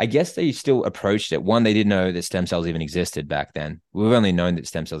 I guess they still approached it. One, they didn't know that stem cells even existed back then. We've only known that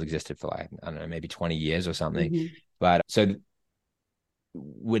stem cells existed for, like, I don't know, maybe 20 years or something. Mm-hmm. But so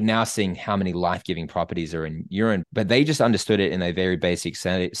we're now seeing how many life-giving properties are in urine, but they just understood it in a very basic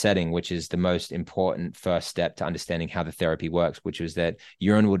setting, which is the most important first step to understanding how the therapy works, which was that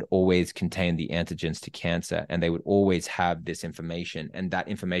urine would always contain the antigens to cancer, and they would always have this information, and that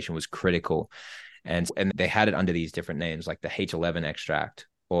information was critical. And they had it under these different names, like the H11 extract,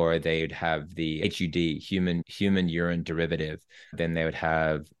 or they'd have the HUD, human urine derivative. Then they would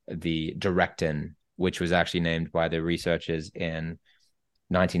have the Directin, which was actually named by the researchers in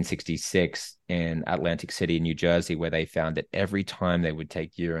 1966 in Atlantic City, New Jersey, where they found that every time they would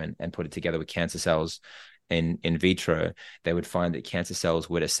take urine and put it together with cancer cells in vitro, they would find that cancer cells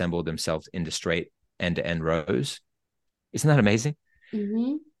would assemble themselves into straight end-to-end rows. Isn't that amazing?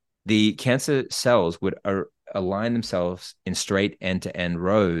 Mm-hmm. The cancer cells would align themselves in straight end-to-end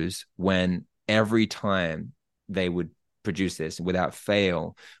rows when every time they would produce this without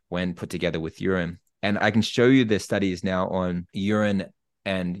fail when put together with urine. And I can show you the studies now on urine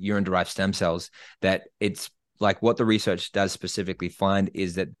and urine-derived stem cells, that it's like what the research does specifically find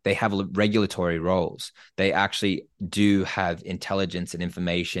is that they have regulatory roles. They actually do have intelligence and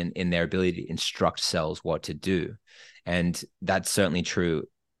information in their ability to instruct cells what to do. And that's certainly true.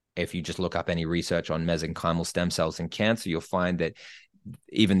 If you just look up any research on mesenchymal stem cells in cancer, you'll find that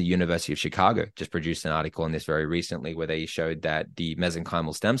even the University of Chicago just produced an article on this very recently, where they showed that the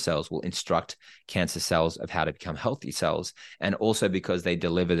mesenchymal stem cells will instruct cancer cells of how to become healthy cells. And also because they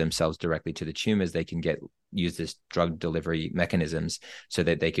deliver themselves directly to the tumors, they can use this drug delivery mechanisms so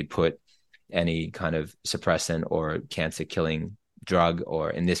that they could put any kind of suppressant or cancer killing drug,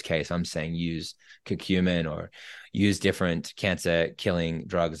 or in this case, I'm saying use curcumin or use different cancer killing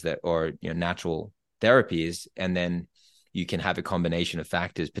drugs or natural therapies, and then you can have a combination of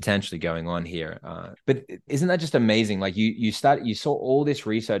factors potentially going on here. But isn't that just amazing? Like you saw all this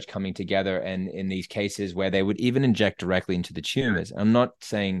research coming together, and in these cases where they would even inject directly into the tumors. I'm not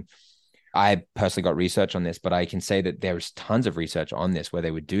saying I personally got research on this, but I can say that there's tons of research on this where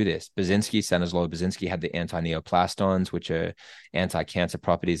they would do this. Stanislaw Burzynski had the anti-neoplastons, which are anti-cancer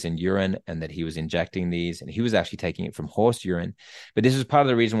properties in urine, and that he was injecting these, and he was actually taking it from horse urine. But this is part of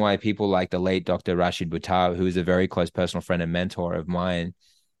the reason why people like the late Dr. Rashid Buttar, who is a very close personal friend and mentor of mine,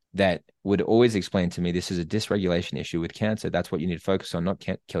 that would always explain to me, this is a dysregulation issue with cancer. That's what you need to focus on, not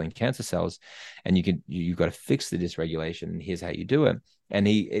killing cancer cells. And you've got to fix the dysregulation. And here's how you do it. And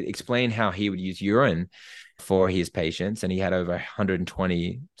he explained how he would use urine for his patients. And he had over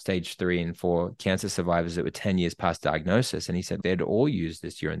 120 stage 3 and 4 cancer survivors that were 10 years past diagnosis. And he said they'd all use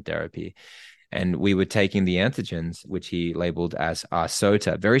this urine therapy. And we were taking the antigens, which he labeled as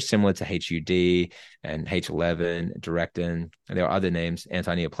R-SOTA, very similar to HUD and H11, Directin. And there are other names,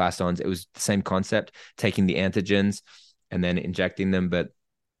 anti-neoplastons. It was the same concept, taking the antigens and then injecting them. But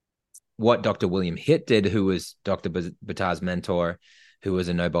what Dr. William Hitt did, who was Dr. Buttar's mentor, who was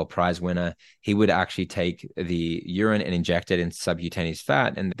a Nobel Prize winner, he would actually take the urine and inject it in subcutaneous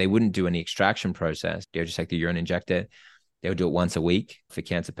fat, and they wouldn't do any extraction process. They would just take the urine, inject it. They would do it once a week for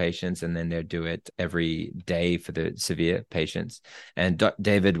cancer patients, and then they'd do it every day for the severe patients. And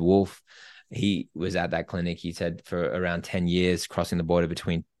David Wolf, he was at that clinic, he said, for around 10 years, crossing the border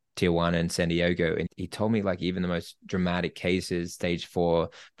between Tijuana and San Diego. And he told me, like, even the most dramatic cases, stage 4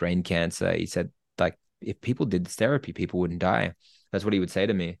 brain cancer, he said, like, if people did this therapy, people wouldn't die. That's what he would say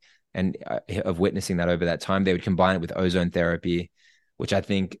to me. And of witnessing that over that time, they would combine it with ozone therapy, which I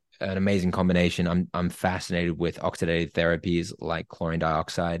think an amazing combination. I'm fascinated with oxidative therapies like chlorine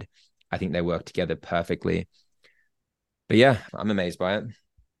dioxide. I think they work together perfectly. But yeah, I'm amazed by it.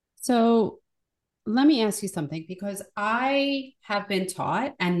 So let me ask you something, because I have been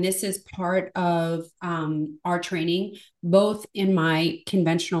taught, and this is part of our training, both in my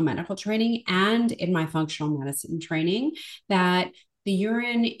conventional medical training and in my functional medicine training, that the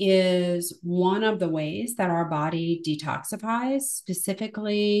urine is one of the ways that our body detoxifies.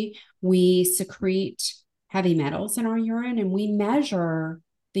 Specifically, we secrete heavy metals in our urine, and we measure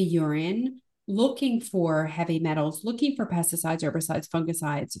the urine looking for heavy metals, looking for pesticides, herbicides,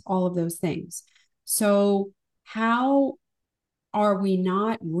 fungicides, all of those things. So, how are we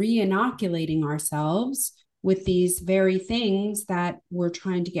not re-inoculating ourselves with these very things that we're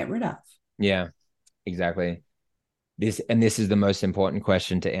trying to get rid of? Yeah, exactly. This is the most important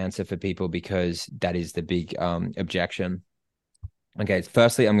question to answer for people, because that is the big objection. Okay,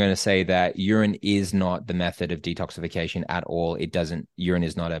 firstly, I'm going to say that urine is not the method of detoxification at all. Urine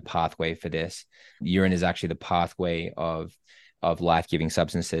is not a pathway for this. Urine is actually the pathway of life-giving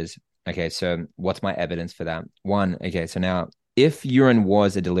substances. Okay, so what's my evidence for that? One, okay, so now if urine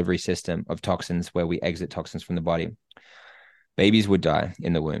was a delivery system of toxins where we exit toxins from the body, babies would die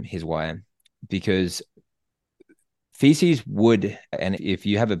in the womb. Here's why. Because feces would, and if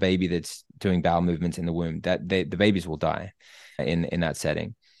you have a baby that's doing bowel movements in the womb, the babies will die in that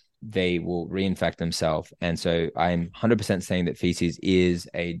setting. They will reinfect themselves. And so I'm 100% saying that feces is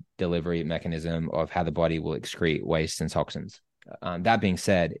a delivery mechanism of how the body will excrete waste and toxins. That being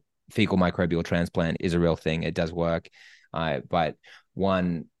said, fecal microbial transplant is a real thing. It does work. But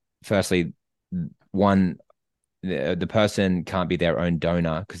firstly, the person can't be their own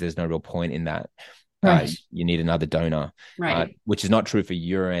donor, because there's no real point in that. Right. You need another donor, Right. which is not true for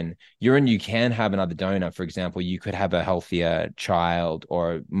urine. Urine, you can have another donor. For example, you could have a healthier child,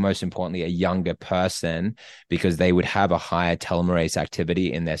 or most importantly, a younger person, because they would have a higher telomerase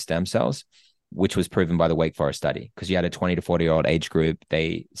activity in their stem cells, which was proven by the Wake Forest study. Because you had a 20 to 40-year-old age group,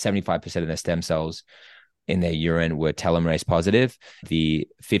 75% of their stem cells in their urine were telomerase positive. The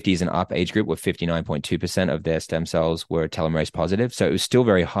 50s and up age group were 59.2% of their stem cells were telomerase positive. So it was still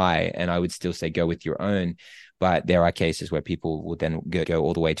very high. And I would still say go with your own. But there are cases where people will then go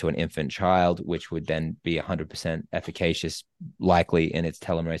all the way to an infant child, which would then be 100% efficacious, likely in its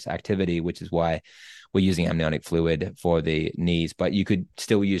telomerase activity, which is why we're using amniotic fluid for the knees. But you could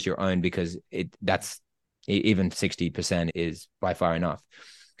still use your own, because that's even 60% is by far enough.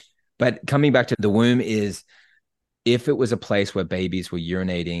 But coming back to the womb, is if it was a place where babies were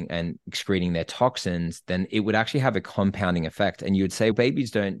urinating and excreting their toxins, then it would actually have a compounding effect. And you would say babies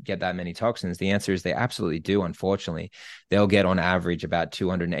don't get that many toxins. The answer is they absolutely do, unfortunately. They'll get on average about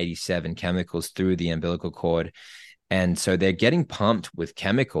 287 chemicals through the umbilical cord. And so they're getting pumped with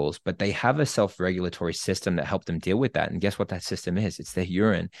chemicals, but they have a self-regulatory system that helps them deal with that. And guess what that system is? It's their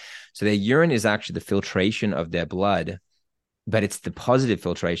urine. So their urine is actually the filtration of their blood but it's the positive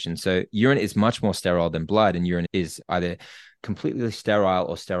filtration. So urine is much more sterile than blood, and urine is either completely sterile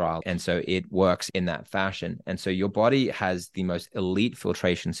or sterile. And so it works in that fashion. And so your body has the most elite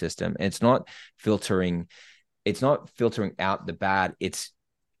filtration system. And it's not filtering out the bad.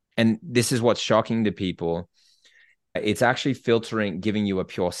 And this is what's shocking to people. It's actually filtering, giving you a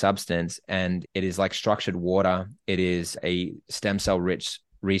pure substance, and it is like structured water. It is a stem cell rich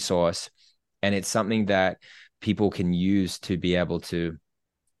resource, and it's something that people can use to be able to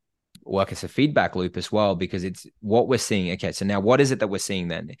work as a feedback loop as well, because it's what we're seeing. Okay, so now what is it that we're seeing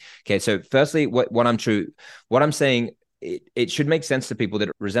then? Okay, so firstly, what I'm saying, it should make sense to people that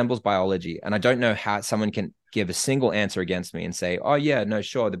it resembles biology. And I don't know how someone can give a single answer against me and say, oh yeah, no,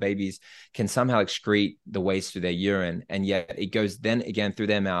 sure, the babies can somehow excrete the waste through their urine, and yet it goes then again through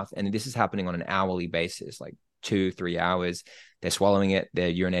their mouth. And this is happening on an hourly basis, like 2-3 hours. They're swallowing it,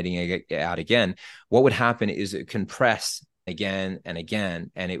 they're urinating it out again. What would happen is it compress again and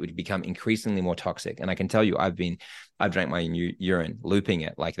again, and it would become increasingly more toxic. And I can tell you, I've drank my urine, looping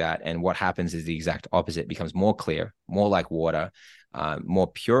it like that. And what happens is the exact opposite. It becomes more clear, more like water,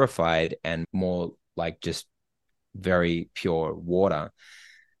 more purified, and more like just very pure water.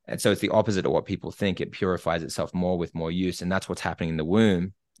 And so it's the opposite of what people think. It purifies itself more with more use. And that's what's happening in the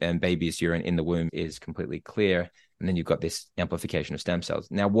womb. And baby's urine in the womb is completely clear. And then you've got this amplification of stem cells.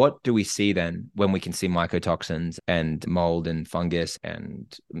 Now, what do we see then when we can see mycotoxins and mold and fungus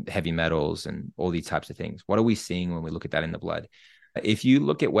and heavy metals and all these types of things? What are we seeing when we look at that in the blood? If you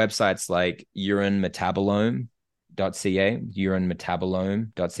look at websites like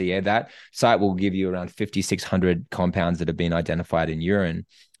urinemetabolome.ca, that site will give you around 5,600 compounds that have been identified in urine.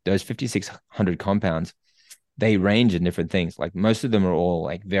 Those 5,600 compounds, they range in different things. Like most of them are all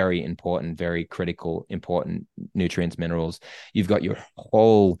like very important, very critical, important nutrients, minerals. You've got your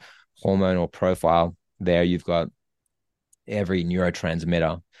whole hormonal profile there. You've got every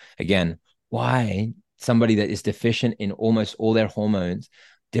neurotransmitter. Again, why somebody that is deficient in almost all their hormones,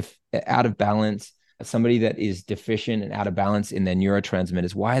 out of balance, somebody that is deficient and out of balance in their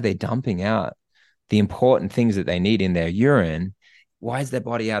neurotransmitters, why are they dumping out the important things that they need in their urine? Why is their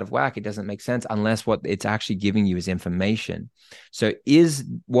body out of whack? It doesn't make sense unless what it's actually giving you is information. So is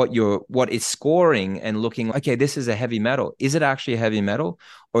what is scoring and looking, okay, this is a heavy metal. Is it actually a heavy metal,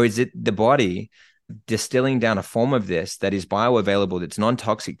 or is it the body distilling down a form of this that is bioavailable, that's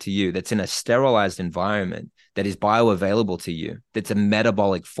non-toxic to you, that's in a sterilized environment, that is bioavailable to you, that's a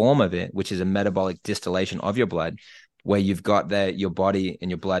metabolic form of it, which is a metabolic distillation of your blood, where you've got your body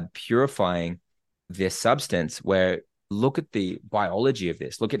and your blood purifying this substance, where look at the biology of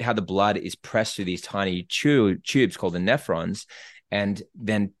this. Look at how the blood is pressed through these tiny tubes called the nephrons, and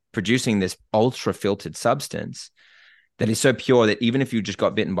then producing this ultra filtered substance that is so pure that even if you just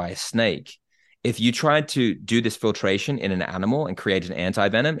got bitten by a snake, if you tried to do this filtration in an animal and create an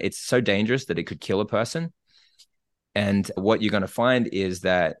antivenom, it's so dangerous that it could kill a person. And what you're going to find is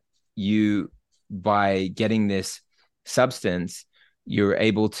that by getting this substance, you're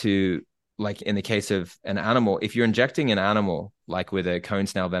able to, like in the case of an animal, if you're injecting an animal, like with a cone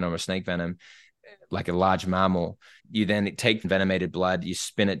snail venom or snake venom, like a large mammal, you then take venomated blood, you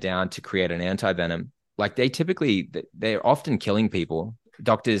spin it down to create an antivenom. Like they're often killing people.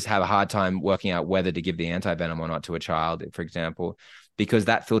 Doctors have a hard time working out whether to give the antivenom or not to a child, for example, because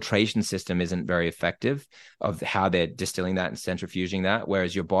that filtration system isn't very effective of how they're distilling that and centrifuging that.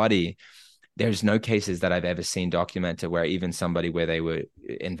 Whereas your body, there's no cases that I've ever seen documented where even somebody where they were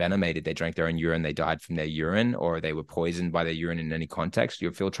envenomated, they drank their own urine, they died from their urine, or they were poisoned by their urine in any context.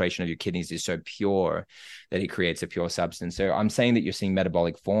 Your filtration of your kidneys is so pure that it creates a pure substance. So I'm saying that you're seeing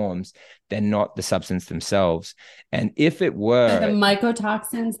metabolic forms. They're not the substance themselves. And if it So the were...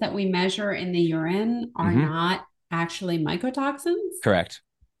 mycotoxins that we measure in the urine are Mhm. not actually mycotoxins? Correct.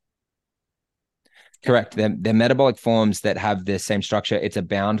 Correct. They're metabolic forms that have the same structure. It's a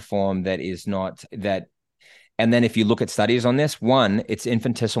bound form that is not that. And then if you look at studies on this, one, it's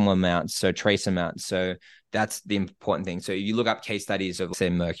infinitesimal amounts, so trace amounts. So that's the important thing. So you look up case studies of,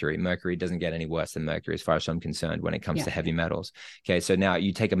 say, mercury. Mercury doesn't get any worse than mercury as far as I'm concerned when it comes Yeah. to heavy metals. Okay, so now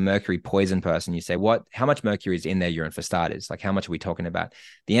you take a mercury poison person, you say, how much mercury is in their urine for starters? Like, how much are we talking about?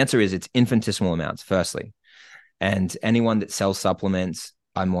 The answer is it's infinitesimal amounts, firstly. And anyone that sells supplements,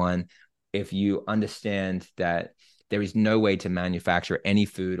 I'm one, if you understand that there is no way to manufacture any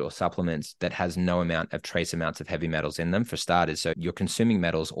food or supplements that has no amount of trace amounts of heavy metals in them, for starters. So you're consuming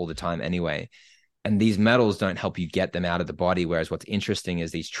metals all the time anyway. And these metals don't help you get them out of the body. Whereas what's interesting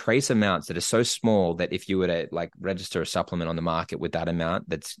is these trace amounts that are so small that if you were to like register a supplement on the market with that amount,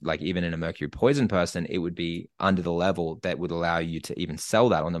 that's like even in a mercury poison person, it would be under the level that would allow you to even sell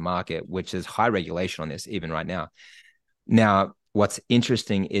that on the market, which is high regulation on this even right now. Now, what's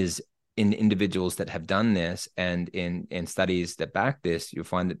interesting is in individuals that have done this and in studies that back this, you'll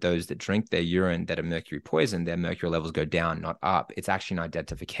find that those that drink their urine that are mercury poisoned, their mercury levels go down, not up. It's actually an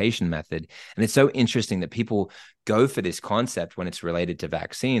identification method. And it's so interesting that people go for this concept when it's related to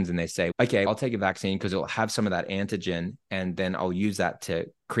vaccines. And they say, okay, I'll take a vaccine because it'll have some of that antigen, and then I'll use that to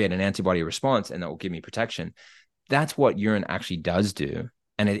create an antibody response, and that will give me protection. That's what urine actually does do.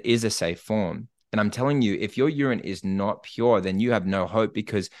 And it is a safe form. And I'm telling you, if your urine is not pure, then you have no hope,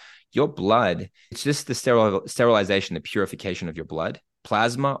 because your blood, it's just the sterilization, the purification of your blood.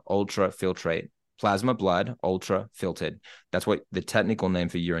 Plasma ultrafiltrate. Plasma blood, ultra filtered. That's what the technical name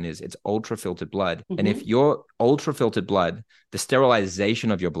for urine is. It's ultra filtered blood. And if your ultra filtered blood, the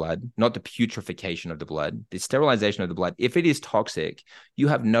sterilization of your blood, not the putrefaction of the blood, the sterilization of the blood, if it is toxic, you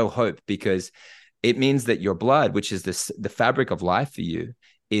have no hope, because it means that your blood, which is the fabric of life for you,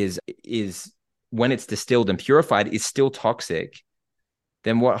 is when it's distilled and purified, is still toxic.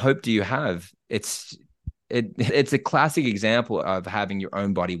 Then what hope do you have? It's a classic example of having your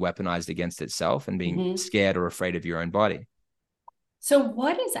own body weaponized against itself and being scared or afraid of your own body. So,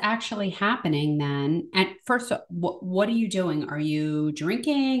 what is actually happening then? And first, what are you doing? Are you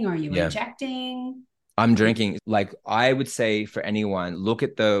drinking? Are you Yeah. injecting? I'm drinking. Like, I would say for anyone, look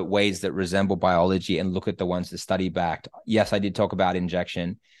at the ways that resemble biology and look at the ones that study backed. Yes, I did talk about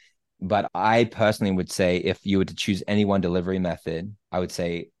injection, but I personally would say if you were to choose any one delivery method, I would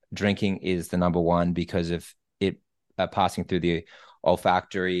say drinking is the number one, because of it passing through the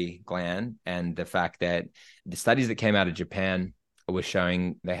olfactory gland, and the fact that the studies that came out of Japan were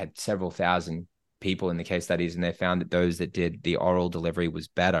showing they had several thousand people in the case studies, and they found that those that did the oral delivery was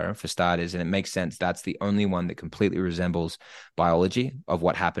better for starters. And it makes sense. That's the only one that completely resembles biology of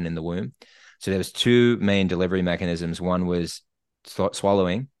what happened in the womb. So there was two main delivery mechanisms. One was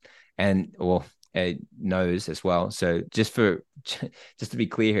swallowing, and a nose as well. So just to be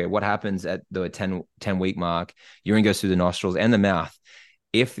clear here, what happens at the 10 week mark, urine goes through the nostrils and the mouth.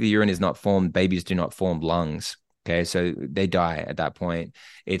 If the urine is not formed, babies do not form lungs. Okay, so they die at that point.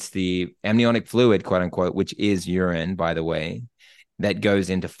 It's the amniotic fluid, quote unquote, which is urine, by the way, that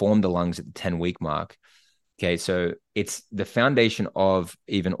goes in to form the lungs at the 10 week mark. Okay, so it's the foundation of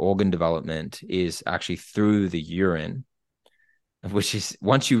even organ development is actually through the urine, which is,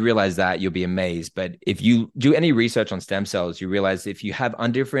 once you realize that, you'll be amazed. But if you do any research on stem cells, you realize if you have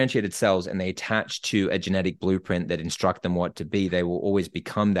undifferentiated cells and they attach to a genetic blueprint that instruct them what to be, they will always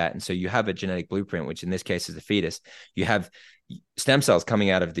become that. And so you have a genetic blueprint, which in this case is a fetus. You have stem cells coming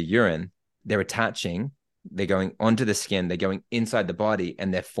out of the urine. They're attaching, they're going onto the skin, they're going inside the body,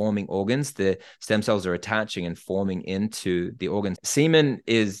 and they're forming organs. The stem cells are attaching and forming into the organs. Semen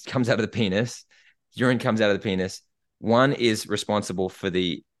comes out of the penis, urine comes out of the penis. One is responsible for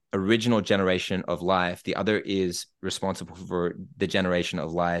the original generation of life. The other is responsible for the generation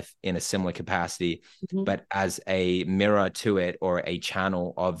of life in a similar capacity, but as a mirror to it, or a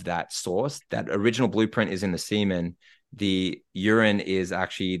channel of that source. That original blueprint is in the semen. The urine is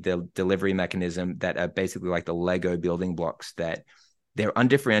actually the delivery mechanism that are basically like the Lego building blocks, that they're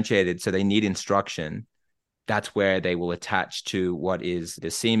undifferentiated, so they need instruction. That's where they will attach to what is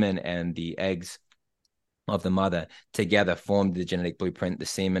the semen, and the eggs of the mother together form the genetic blueprint. The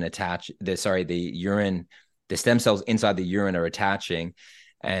semen the urine, the stem cells inside the urine are attaching,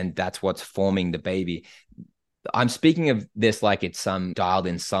 and that's what's forming the baby. I'm speaking of this like it's some dialed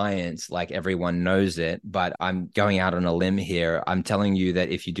in science, like everyone knows it, but I'm going out on a limb here. I'm telling you that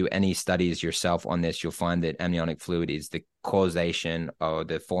if you do any studies yourself on this, you'll find that amniotic fluid is the causation or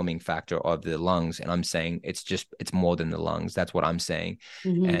the forming factor of the lungs. And I'm saying it's more than the lungs. That's what I'm saying.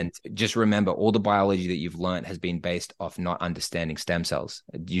 And just remember, all the biology that you've learned has been based off not understanding stem cells.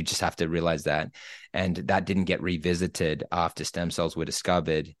 You just have to realize that. And that didn't get revisited after stem cells were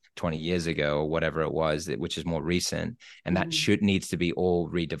discovered 20 years ago or whatever it was, which is more recent. And that needs to be all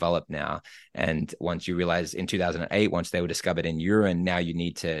redeveloped now. And once you realize in 2008, once they were discovered in urine, now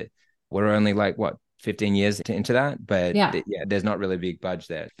we're only like 15 years into that, but yeah, there's not really a big budge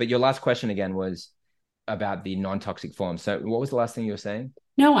there. But your last question again was about the non-toxic form. So what was the last thing you were saying?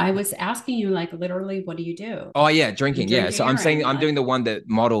 No, I was asking you, like, literally, what do you do? Oh yeah, drinking. Yeah. So I'm saying I'm doing the one that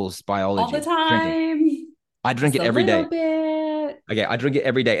models biology. All the Drinking. time. I drink Just it every day. A little bit. Okay, I drink it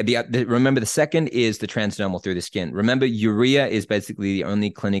every day. Remember, the second is the transdermal through the skin. Remember, urea is basically the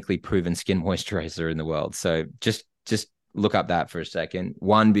only clinically proven skin moisturizer in the world. So just look up that for a second.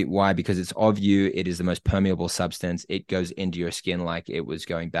 Why? Because it's of you. It is the most permeable substance. It goes into your skin like it was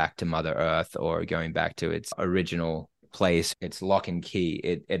going back to Mother Earth or going back to its original place. It's lock and key.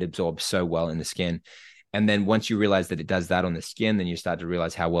 It absorbs so well in the skin. And then once you realize that it does that on the skin, then you start to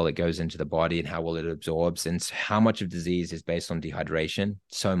realize how well it goes into the body and how well it absorbs, and how much of disease is based on dehydration.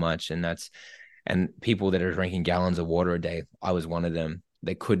 So much. And people that are drinking gallons of water a day, I was one of them.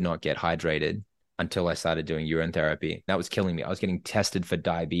 They could not get hydrated until I started doing urine therapy. That was killing me. I was getting tested for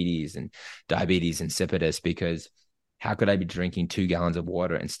diabetes insipidus, because how could I be drinking 2 gallons of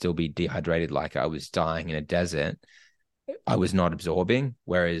water and still be dehydrated like I was dying in a desert? I was not absorbing,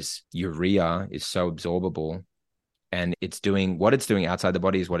 whereas urea is so absorbable, and it's doing what it's doing outside the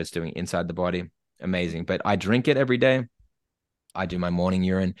body is what it's doing inside the body. Amazing. But I drink it every day. I do my morning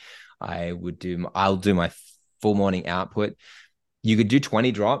urine. I'll do my full morning output. You could do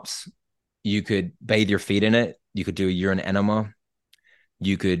 20 drops. You could bathe your feet in it. You could do a urine enema.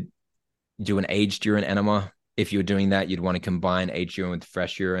 You could do an aged urine enema. If you're doing that, you'd want to combine aged urine with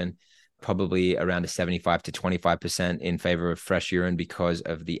fresh urine, probably around a 75 to 25% in favor of fresh urine, because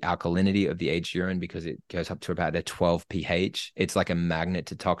of the alkalinity of the aged urine, because it goes up to about a 12 pH. It's like a magnet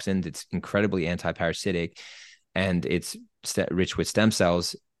to toxins. It's incredibly antiparasitic, and it's rich with stem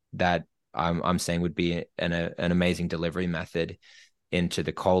cells that I'm saying would be an amazing delivery method into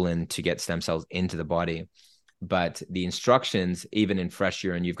the colon to get stem cells into the body. But the instructions, even in fresh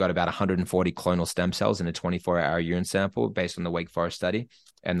urine, you've got about 140 clonal stem cells in a 24-hour urine sample based on the Wake Forest study.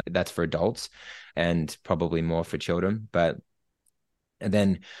 And that's for adults and probably more for children. And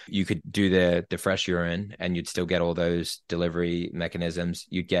then you could do the fresh urine and you'd still get all those delivery mechanisms.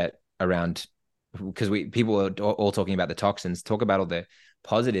 You'd get around, because people are all talking about the toxins, talk about all the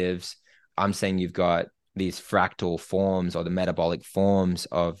positives. I'm saying you've got these fractal forms, or the metabolic forms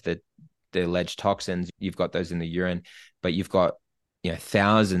of the alleged toxins. You've got those in the urine, but you've got,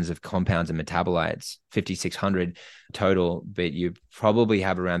 thousands of compounds and metabolites, 5,600 total, but you probably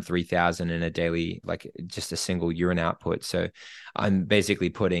have around 3,000 in a daily, like just a single urine output. So I'm basically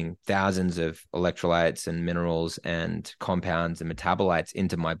putting thousands of electrolytes and minerals and compounds and metabolites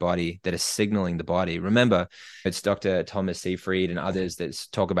into my body that are signaling the body. Remember, it's Dr. Thomas Seyfried and others that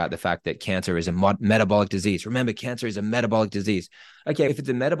talk about the fact that cancer is a metabolic disease. Remember, cancer is a metabolic disease. Okay, if it's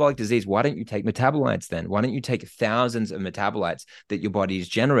a metabolic disease, why don't you take metabolites then? Why don't you take thousands of metabolites that your body is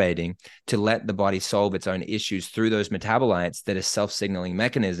generating to let the body solve its own issues through those metabolites that are self-signaling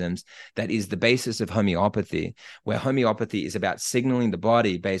mechanisms? That is the basis of homeopathy, where homeopathy is about signaling the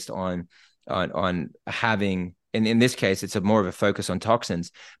body based on having, and in this case, it's more of a focus on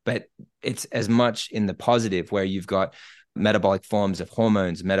toxins, but it's as much in the positive, where you've got metabolic forms of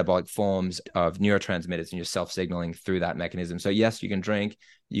hormones, metabolic forms of neurotransmitters, and you're self-signaling through that mechanism. So yes, you can drink,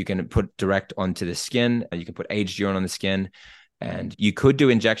 you can put direct onto the skin, you can put aged urine on the skin, and you could do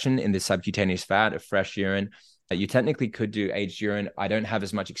injection in the subcutaneous fat of fresh urine. You technically could do aged urine. I don't have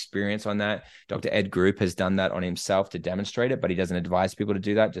as much experience on that. Dr. Ed Group has done that on himself to demonstrate it, but he doesn't advise people to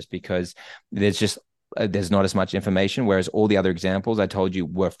do that just because there's not as much information, whereas all the other examples I told you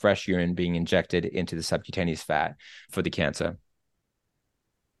were fresh urine being injected into the subcutaneous fat for the cancer.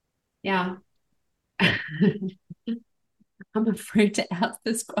 Yeah. I'm afraid to ask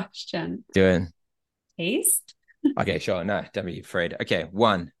this question. Doing Taste? okay, sure. No, don't be afraid. Okay,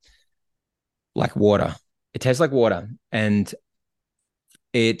 one, like water. It tastes like water, and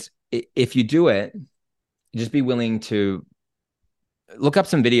if you do it, just be willing to look up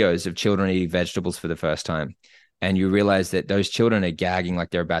some videos of children eating vegetables for the first time, and you realize that those children are gagging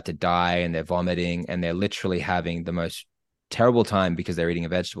like they're about to die, and they're vomiting, and they're literally having the most terrible time because they're eating a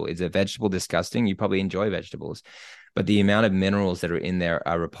vegetable. Is a vegetable disgusting? You probably enjoy vegetables, but the amount of minerals that are in there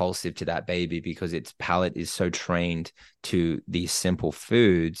are repulsive to that baby because its palate is so trained to these simple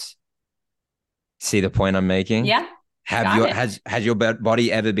foods. See the point I'm making? Yeah. Got it. Has your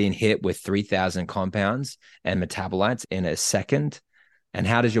body ever been hit with 3,000 compounds and metabolites in a second? And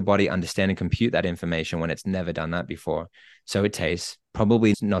how does your body understand and compute that information when it's never done that before? So it tastes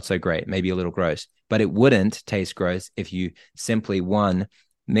probably not so great, maybe a little gross, but it wouldn't taste gross if you simply, one,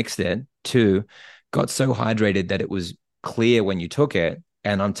 mixed it, two, got so hydrated that it was clear when you took it.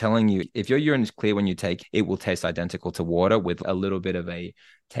 And I'm telling you, if your urine is clear when you take, it will taste identical to water with a little bit of a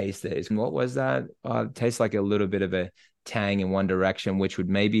taste that is, what was that? Tastes like a little bit of a tang in one direction, which would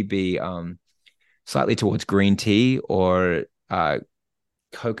maybe be slightly towards green tea or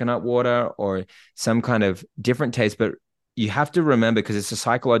coconut water or some kind of different taste. But you have to remember, because it's a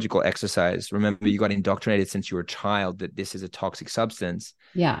psychological exercise. Remember, you got indoctrinated since you were a child that this is a toxic substance.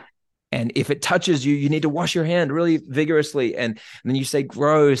 Yeah. And if it touches you, you need to wash your hand really vigorously. And then you say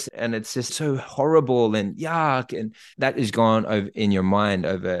gross, and it's just so horrible and yuck. And that is gone over in your mind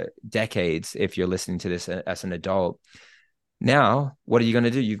over decades if you're listening to this as an adult. Now, what are you going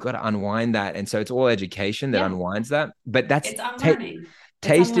to do? You've got to unwind that. And so it's all education that unwinds that. But that's It's unlearning. It's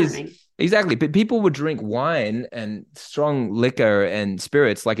taste is unlearning. Exactly. But people would drink wine and strong liquor and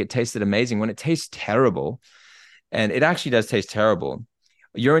spirits like it tasted amazing when it tastes terrible. And it actually does taste terrible.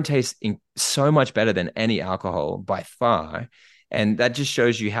 Urine tastes so much better than any alcohol by far. And that just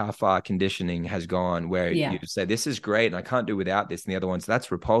shows you how far conditioning has gone, where you Yeah. say, this is great and I can't do without this. And the other ones,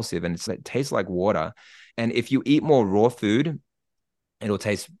 that's repulsive and it tastes like water. And if you eat more raw food, it'll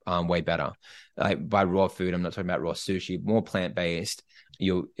taste way better. Like by raw food, I'm not talking about raw sushi, more plant-based,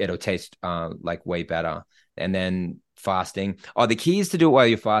 it'll taste like way better. And then fasting. Oh, the key is to do it while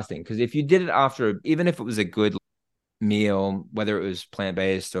you're fasting. Because if you did it after, even if it was a good meal, whether it was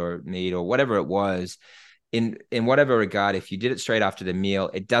plant-based or meat or whatever it was, in whatever regard, if you did it straight after the meal,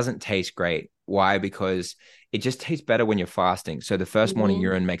 it doesn't taste great. Why? Because it just tastes better when you're fasting. So the first morning Hmm.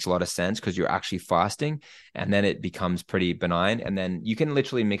 urine makes a lot of sense because you're actually fasting, and then it becomes pretty benign. And then you can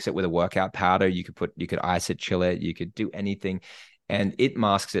literally mix it with a workout powder. You could ice it, chill it, you could do anything. And it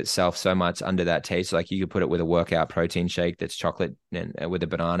masks itself so much under that taste. Like you could put it with a workout protein shake that's chocolate and with a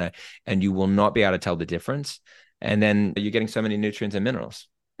banana, and you will not be able to tell the difference. And then you're getting so many nutrients and minerals.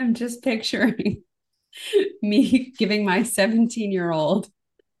 I'm just picturing me giving my 17-year-old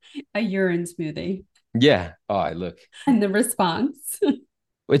a urine smoothie Yeah. Oh, look. and the response.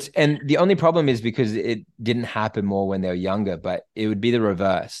 And the only problem is because it didn't happen more when they were younger, but it would be the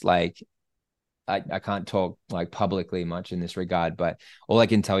reverse. Like I can't talk like publicly much in this regard, but all I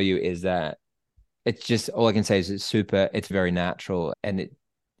can tell you is that it's just all I can say is it's very natural. And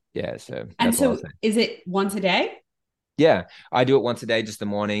yeah, so And that's all I'll so say. is it once a day? Yeah. I do it once a day, just the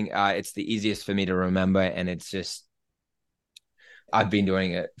morning. It's the easiest for me to remember. And it's just I've been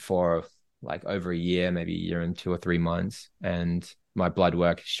doing it for like over a year, maybe a year and 2 or 3 months. And my blood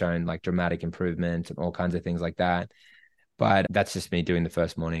work has shown like dramatic improvement and all kinds of things like that. But that's just me doing the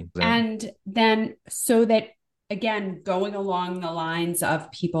first morning. And then so that again, going along the lines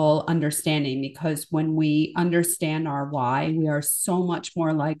of people understanding, because when we understand our why, we are so much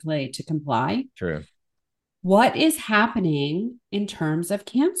more likely to comply. True. What is happening in terms of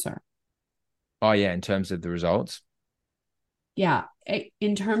cancer? Oh, yeah. In terms of the results. Yeah,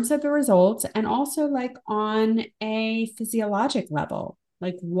 in terms of the results and also like on a physiologic level.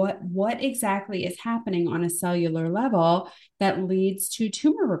 Like what exactly is happening on a cellular level that leads to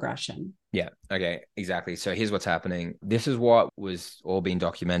tumor regression? Yeah. Okay. Exactly. So here's what's happening. This is what was all being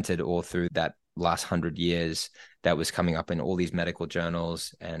documented all through that last 100 years that was coming up in all these medical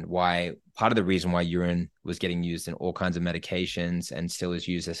journals, and why part of the reason why urine was getting used in all kinds of medications and still is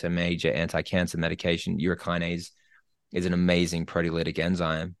used as a major anti-cancer medication. Urokinase is an amazing proteolytic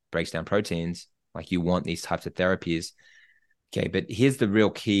enzyme, breaks down proteins. Like you want these types of therapies. Okay, but here's the real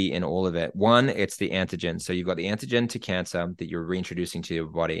key in all of it. One, it's the antigen. So you've got the antigen to cancer that you're reintroducing to your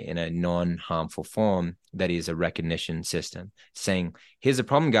body in a non-harmful form that is a recognition system saying, here's the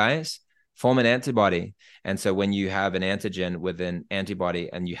problem, guys, form an antibody. And so when you have an antigen with an antibody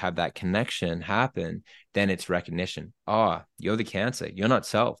and you have that connection happen, then it's recognition. Oh, you're the cancer. You're not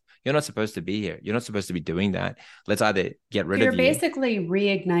self. You're not supposed to be here. You're not supposed to be doing that. Let's either get So rid you're of you. basically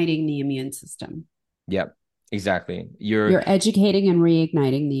reigniting the immune system. Yep, exactly. You're You're educating and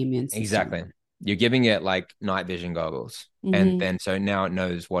reigniting the immune system. Exactly. You're giving it like night vision goggles. And Mm-hmm. then so now it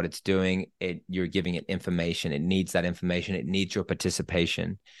knows what it's doing. You're giving it information. It needs that information. It needs your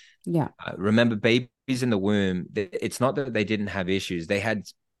participation. Yeah. Remember, babies in the womb, it's not that they didn't have issues. They had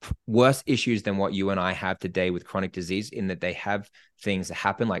worse issues than what you and I have today with chronic disease, in that they have things that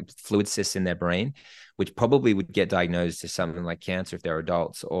happen like fluid cysts in their brain, which probably would get diagnosed as something like cancer if they're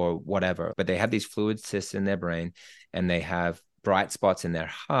adults or whatever. But they have these fluid cysts in their brain and they have bright spots in their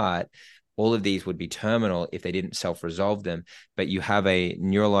heart. All of these would be terminal if they didn't self-resolve them. But you have a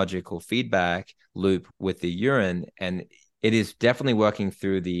neurological feedback loop with the urine, and it is definitely working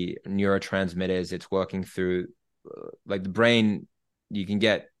through the neurotransmitters. It's working through like the brain. You can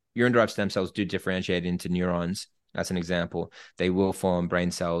get urine-derived stem cells do differentiate into neurons. That's an example. They will form brain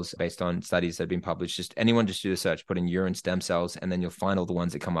cells based on studies that have been published. Just anyone just do the search, put in urine stem cells, and then you'll find all the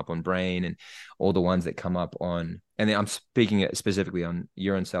ones that come up on brain and all the ones that come up on, and I'm speaking specifically on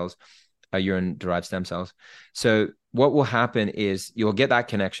urine cells, urine-derived stem cells. So what will happen is you'll get that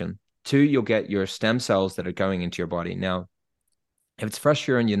connection. Two, you'll get your stem cells that are going into your body. Now, if it's fresh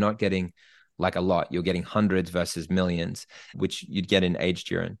urine, you're not getting like a lot. You're getting hundreds versus millions, which you'd get in aged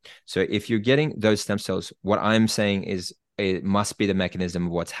urine. So if you're getting those stem cells, what I'm saying is it must be the mechanism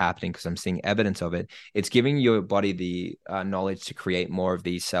of what's happening, because I'm seeing evidence of it. It's giving your body the knowledge to create more of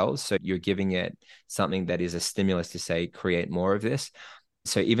these cells. So you're giving it something that is a stimulus to say, create more of this.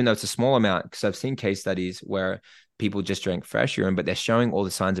 So even though it's a small amount, because I've seen case studies where people just drank fresh urine, but they're showing all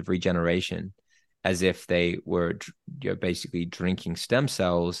the signs of regeneration as if they were basically drinking stem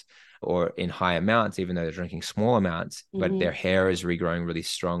cells or in high amounts, even though they're drinking small amounts, but their hair is regrowing really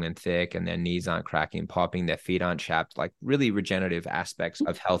strong and thick, and their knees aren't cracking and popping, their feet aren't chapped, like really regenerative aspects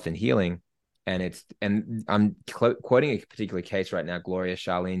of health and healing. And I'm quoting a particular case right now, Gloria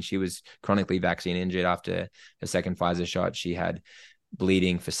Charlene. She was chronically vaccine injured after her second Pfizer shot. She had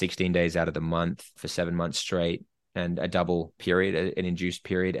bleeding for 16 days out of the month for 7 months straight, and a double period, an induced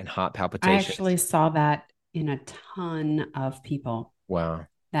period, and heart I palpitations. actually saw that in a ton of people Wow.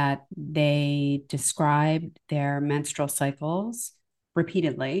 that they described their menstrual cycles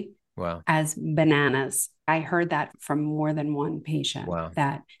repeatedly Wow. as bananas. I heard that from more than one patient Wow.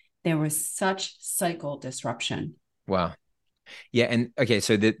 that there was such cycle disruption. Wow. Yeah, and okay,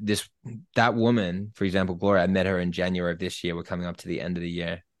 so that woman, for example, Gloria, I met her in January of this year. We're coming up to the end of the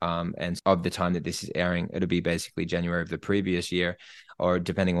year. And of the time that this is airing, it'll be basically January of the previous year, or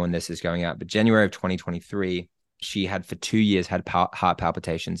depending on when this is going out. But January of 2023, she had for 2 years had heart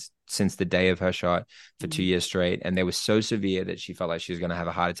palpitations since the day of her shot for 2 years straight. And they were so severe that she felt like she was going to have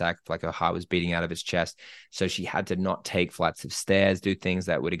a heart attack, like her heart was beating out of its chest. So she had to not take flights of stairs, do things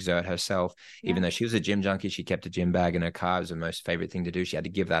that would exert herself. Yeah. Even though she was a gym junkie, she kept a gym bag in her car. It was her most favorite thing to do. She had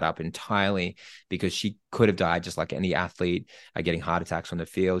to give that up entirely because she could have died just like any athlete, getting heart attacks on the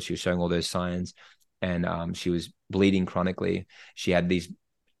field. She was showing all those signs, and she was bleeding chronically. She had these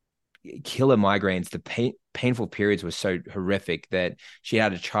killer migraines. The painful periods were so horrific that she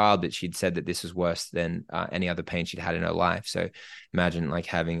had a child that she'd said that this was worse than any other pain she'd had in her life. So imagine like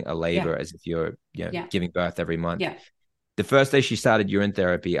having a labor as if you're giving birth every month. Yeah. The first day she started urine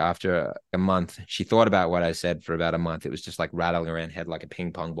therapy, after a month, she thought about what I said for about a month. It was just like rattling around her head like a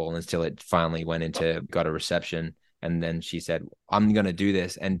ping pong ball until it finally got a reception. And then she said, I'm going to do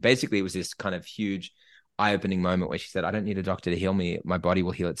this. And basically it was this kind of huge eye-opening moment where she said, I don't need a doctor to heal me. My body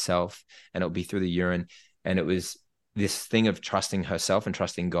will heal itself, and it'll be through the urine. And it was this thing of trusting herself and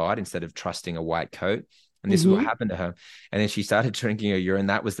trusting God instead of trusting a white coat. And this is what happened to her. And then she started drinking her urine.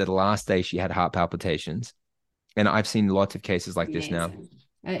 That was the last day she had heart palpitations. And I've seen lots of cases like this now.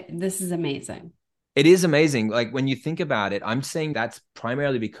 This is amazing. It is amazing. Like when you think about it, I'm saying that's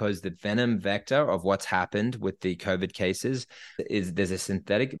primarily because the venom vector of what's happened with the COVID cases is there's a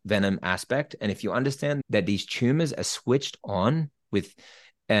synthetic venom aspect. And if you understand that these tumors are switched on with,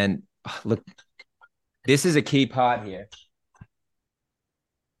 and look, this is a key part here.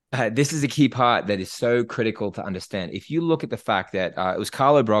 This is a key part that is so critical to understand. If you look at the fact that it was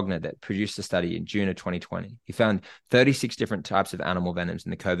Carlo Brogna that produced a study in June of 2020, he found 36 different types of animal venoms in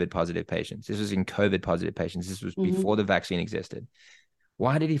the COVID positive patients. This was in COVID positive patients. This was before the vaccine existed.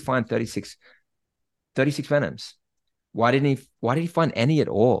 Why did he find 36 venoms? Why did he find any at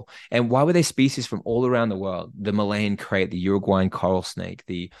all? And why were they species from all around the world? The Malayan krait, the Uruguayan coral snake,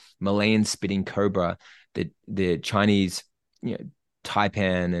 the Malayan spitting cobra, the Chinese,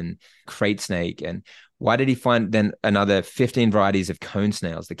 taipan and krait snake. And why did he find then another 15 varieties of cone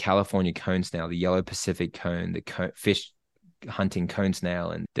snails, the California cone snail, the yellow Pacific cone, the fish hunting cone snail,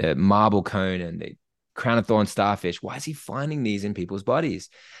 and the marble cone, and the crown of thorn starfish? Why is he finding these in people's bodies?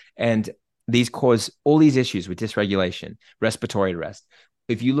 And these cause all these issues with dysregulation, respiratory arrest.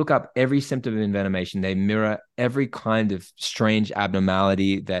 If you look up every symptom of envenomation, they mirror every kind of strange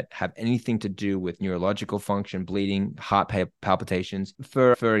abnormality that have anything to do with neurological function, bleeding, heart palpitations.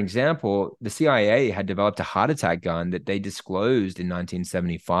 For example, the CIA had developed a heart attack gun that they disclosed in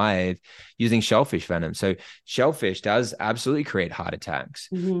 1975 using shellfish venom. So shellfish does absolutely create heart attacks.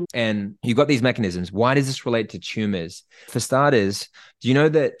 And you've got these mechanisms. Why does this relate to tumors? For starters, do you know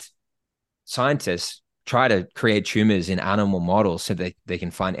that scientists try to create tumors in animal models so that they can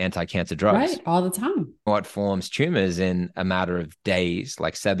find anti-cancer drugs? Right. All the time. What forms tumors in a matter of days,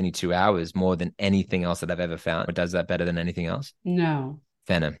 like 72 hours, more than anything else that I've ever found. What does that better than anything else? No.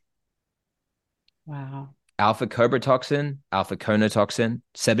 Venom. Wow. Alpha cobra toxin, alpha conotoxin,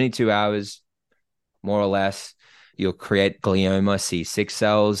 72 hours, more or less. You'll create glioma C6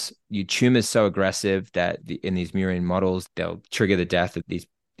 cells. Your tumor's so aggressive that in these murine models, they'll trigger the death of these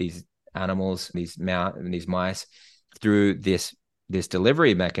animals, these mice, through this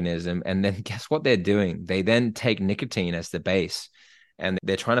delivery mechanism. And then guess what they're doing? They then take nicotine as the base, and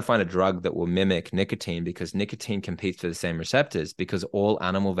they're trying to find a drug that will mimic nicotine, because nicotine competes for the same receptors, because all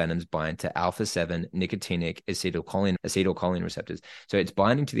animal venoms bind to alpha-7 nicotinic acetylcholine receptors. So it's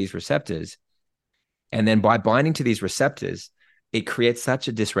binding to these receptors. And then by binding to these receptors, it creates such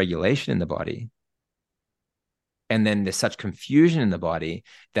a dysregulation in the body. And then there's such confusion in the body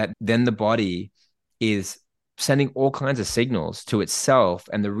that then the body is sending all kinds of signals to itself.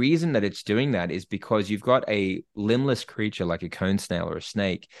 And the reason that it's doing that is because you've got a limbless creature like a cone snail or a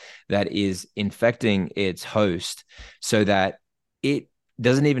snake that is infecting its host, so that it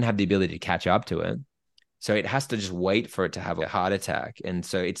doesn't even have the ability to catch up to it. So it has to just wait for it to have a heart attack. And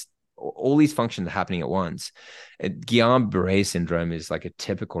so it's all these functions are happening at once. Guillain-Barré syndrome is like a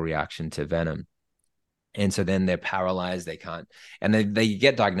typical reaction to venom. And so then they're paralyzed, they can't, and they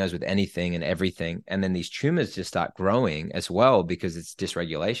get diagnosed with anything and everything. And then these tumors just start growing as well because it's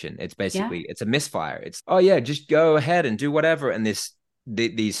dysregulation. It's Yeah. basically, it's a misfire. It's, oh yeah, just go ahead and do whatever. And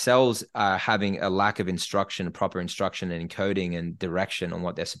these cells are having a lack of instruction, proper instruction and encoding and direction on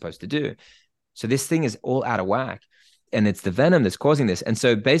what they're supposed to do. So this thing is all out of whack. And it's the venom that's causing this. And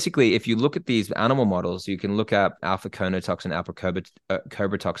so basically, if you look at these animal models, you can look up alpha conotoxin, alpha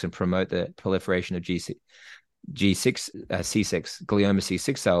cobratoxin, promote the proliferation of G6, C6, glioma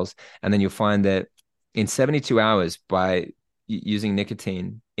C6 cells. And then you'll find that in 72 hours, by using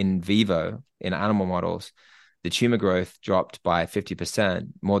nicotine in vivo in animal models, the tumor growth dropped by 50%,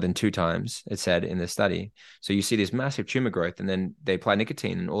 more than 2 times, it said in the study. So you see this massive tumor growth, and then they apply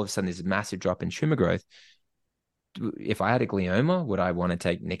nicotine, and all of a sudden there's a massive drop in tumor growth. If I had a glioma, would I want to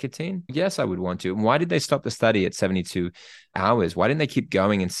take nicotine? Yes, I would want to. And why did they stop the study at 72 hours? Why didn't they keep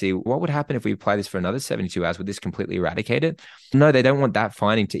going and see what would happen if we apply this for another 72 hours? Would this completely eradicate it? No, they don't want that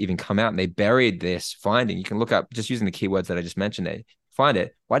finding to even come out. And they buried this finding. You can look up just using the keywords that I just mentioned. They find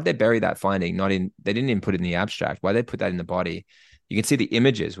it. Why did they bury that finding? They didn't even put it in the abstract. Why did they put that in the body? You can see the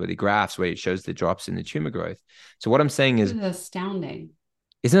images where the graphs where it shows the drops in the tumor growth. So what I'm saying This is, is astounding.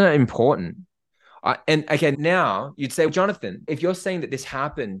 isn't that important? And again, now you'd say, well, Jonathan, if you're saying that this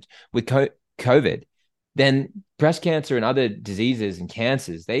happened with COVID, then breast cancer and other diseases and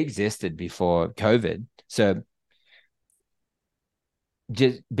cancers, they existed before COVID. So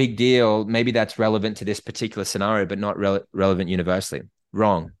just big deal. Maybe that's relevant to this particular scenario, but not relevant universally.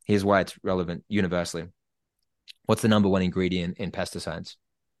 Wrong. Here's why it's relevant universally. What's the number one ingredient in pesticides?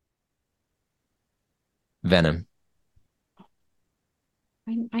 Venom.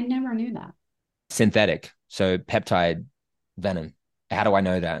 I never knew that. Synthetic. So peptide venom. How do I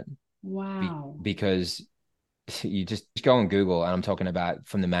know that? Wow. Because you just go on Google, and I'm talking about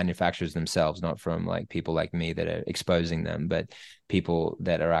from the manufacturers themselves, not from like people like me that are exposing them, but people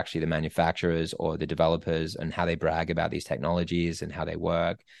that are actually the manufacturers or the developers, and how they brag about these technologies and how they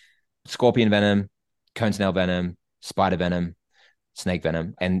work. Scorpion venom, cone snail venom, spider venom, snake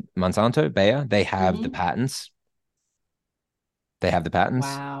venom, and Monsanto, Bayer, they have the Mm-hmm. patents. They have the patents.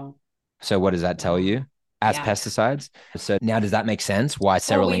 Wow. So what does that tell Wow. you? As Yeah. pesticides. So now does that make sense? Why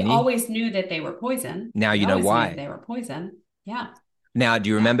Well, we Serolini? always knew that they were poison. Now We you know always knew why. they were poison. Yeah. Now, do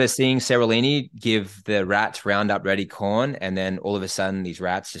you Yeah. remember seeing Serolini give the rats Roundup Ready corn, and then all of a sudden these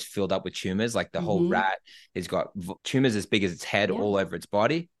rats just filled up with tumors? Like the whole Mm-hmm. rat has got tumors as big as its head Yeah. all over its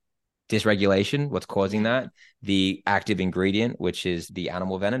body. Dysregulation, what's causing Yeah. that? The active ingredient, which is the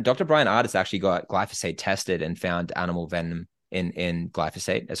animal venom. Dr. Brian Ardis actually got glyphosate tested and found animal venom in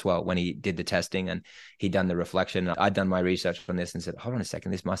glyphosate as well when he did the testing, and he'd done the reflection. I'd done my research on this and said, hold on a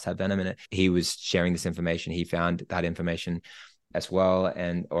second, this must have venom in it. He was sharing this information. He found that information as well,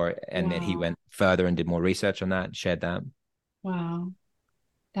 and then he Wow. went further and did more research on that, shared that. Wow.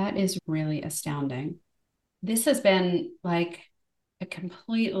 That is really astounding. This has been like a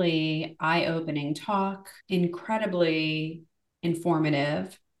completely eye-opening talk, incredibly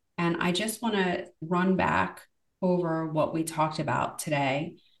informative. And I just want to run back over what we talked about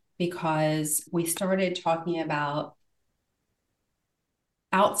today because we started talking about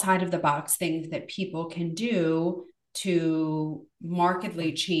outside of the box things that people can do to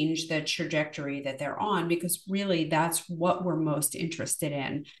markedly change the trajectory that they're on, because really that's what we're most interested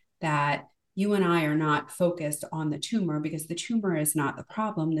in. That you and I are not focused on the tumor because the tumor is not the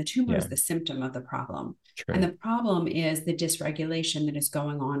problem. The tumor Yeah, is the symptom of the problem. And true. the problem is the dysregulation that is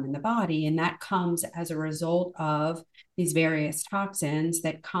going on in the body. And that comes as a result of these various toxins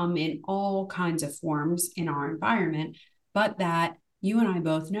that come in all kinds of forms in our environment, but that you and I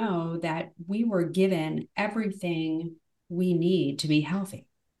both know that we were given everything we need to be healthy,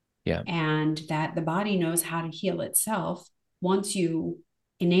 Yeah, and that the body knows how to heal itself once you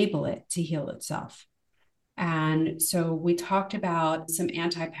enable it to heal itself. And so we talked about some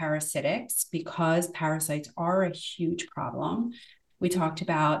antiparasitics because parasites are a huge problem. We talked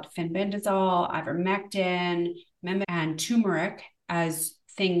about fenbendazole, ivermectin, and turmeric as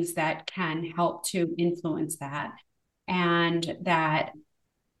things that can help to influence that. And that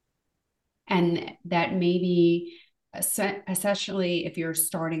maybe especially if you're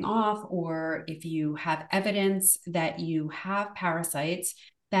starting off or if you have evidence that you have parasites,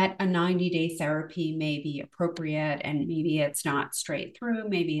 that a 90-day therapy may be appropriate, and maybe it's not straight through,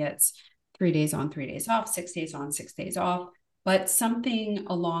 maybe it's 3 days on, 3 days off, 6 days on, 6 days off. but something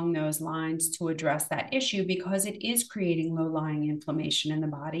along those lines to address that issue because it is creating low-lying inflammation in the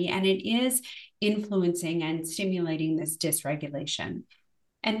body and it is influencing and stimulating this dysregulation.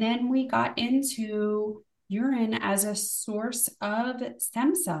 And then we got into urine as a source of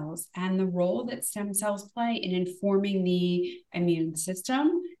stem cells and the role that stem cells play in informing the immune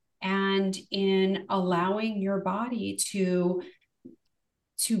system and in allowing your body to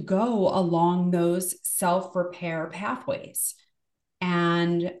go along those self-repair pathways.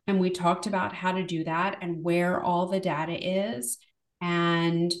 And we talked about how to do that and where all the data is.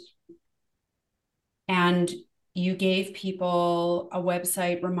 And and you gave people a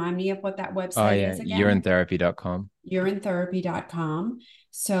website. Remind me of what that Oh website yeah, is again. urinetherapy.com. Urinetherapy.com.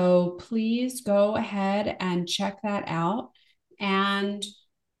 So please go ahead and check that out. And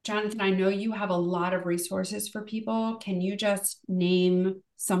Jonathan, I know you have a lot of resources for people. Can you just name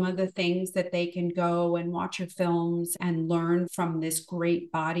some of the things that they can go and watch your films and learn from this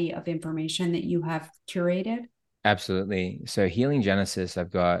great body of information that you have curated? Absolutely. So Healing Genesis,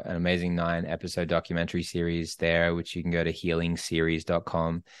 I've got an amazing 9 episode documentary series there, which you can go to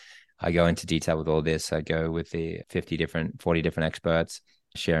healingseries.com. I go into detail with all this. I go with the 40 different experts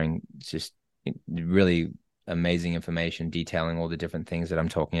sharing just really amazing information, detailing all the different things that I'm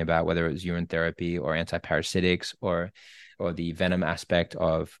talking about, whether it was urine therapy or antiparasitics or the venom aspect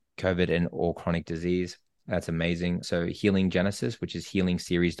of COVID and all chronic disease. That's amazing. So Healing Genesis, which is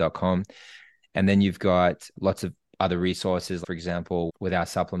healingseries.com. And then you've got lots of other resources. For example, with our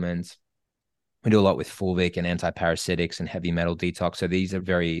supplements, we do a lot with fulvic and antiparasitics and heavy metal detox. So these are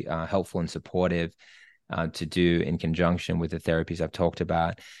very helpful and supportive to do in conjunction with the therapies I've talked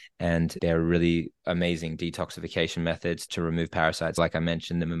about. And they're really amazing detoxification methods to remove parasites. Like I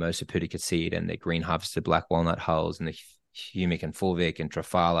mentioned, the mimosa pudica seed and the green harvested black walnut hulls and the humic and fulvic and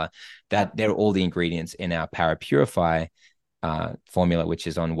triphala, that Yep. they're all the ingredients in our Parapurify formula, which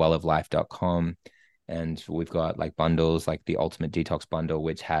is on welloflife.com. And we've got like bundles like the Ultimate Detox Bundle,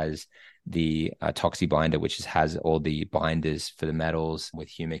 which has the Toxi Binder, has all the binders for the metals with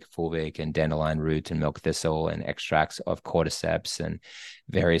humic, fulvic, and dandelion root and milk thistle and extracts of cordyceps and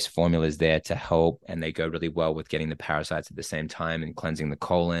various formulas there to help. And they go really well with getting the parasites at the same time and cleansing the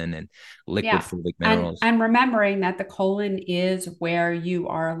colon and liquid Yeah. fulvic And minerals. and remembering that the colon is where you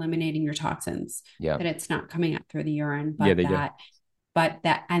are eliminating your toxins, Yeah. that it's not coming up through the urine, Yeah, they do. but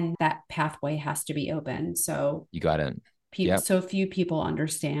that and that pathway has to be open. So You got it. people, Yeah. so few people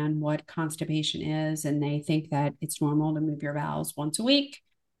understand what constipation is, and they think that it's normal to move your bowels once a week,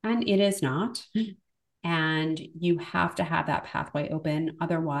 and it is not. And you have to have that pathway open.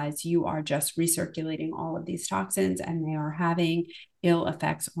 Otherwise, you are just recirculating all of these toxins and they are having ill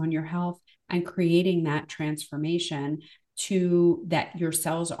effects on your health and creating that transformation to that your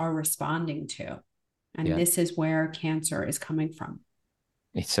cells are responding to. And Yeah. this is where cancer is coming from.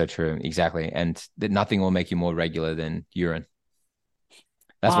 It's so true. Exactly. And nothing will make you more regular than urine.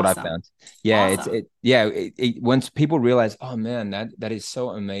 That's what I Awesome. found. Yeah, Awesome. once people realize, oh man, that is so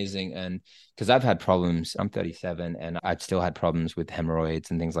amazing. And because I've had problems, I'm 37 and I've still had problems with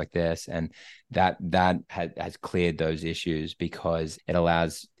hemorrhoids and things like this. And that has cleared those issues because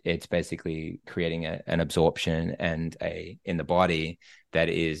it's basically creating an absorption and in the body that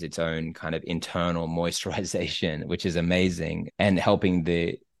is its own kind of internal moisturization, which is amazing and helping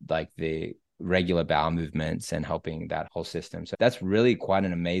the regular bowel movements and helping that whole system. So that's really quite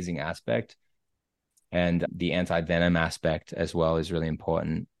an amazing aspect. And the anti-venom aspect as well is really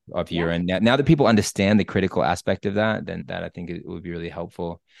important of Yeah. urine. Now that people understand the critical aspect of that, then that I think it would be really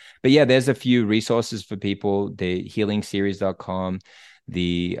helpful. But yeah, there's a few resources for people. The healingseries.com.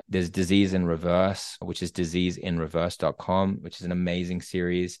 There's Disease in Reverse, which is diseaseinreverse.com, which is an amazing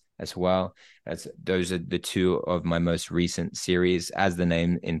series as well. Those are the two of my most recent series. As the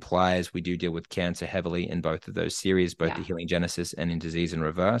name implies, we do deal with cancer heavily in both of those series, both the Yeah. Healing Genesis and in Disease in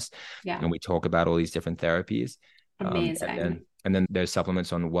Reverse. Yeah. And we talk about all these different therapies. And then Amazing. and then there's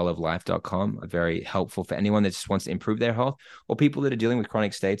supplements on welloflife.com, are very helpful for anyone that just wants to improve their health or people that are dealing with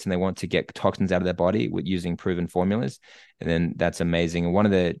chronic states and they want to get toxins out of their body with using proven formulas. And then that's amazing. And one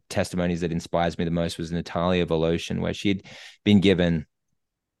of the testimonies that inspires me the most was Natalia Voloshin, where she'd been given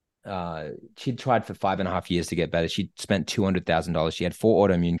she'd tried for 5.5 years to get better. She'd spent $200,000. She had 4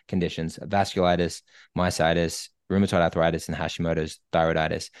 autoimmune conditions: vasculitis, myositis, rheumatoid arthritis, and Hashimoto's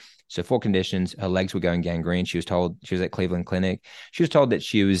thyroiditis. So 4 conditions. Her legs were going gangrene. She was at Cleveland Clinic. She was told that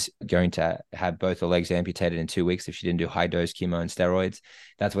she was going to have both her legs amputated in 2 weeks if she didn't do high dose chemo and steroids.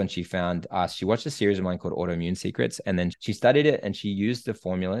 That's when she found us. She watched a series of mine called Autoimmune Secrets, and then she studied it and she used the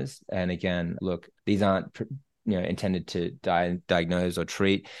formulas. And again, look, these aren't intended to diagnose or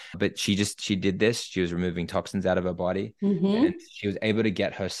treat. But she did this. She was removing toxins out of her body, and Mm-hmm. she was able to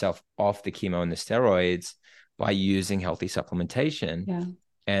get herself off the chemo and the steroids by using healthy supplementation. Yeah.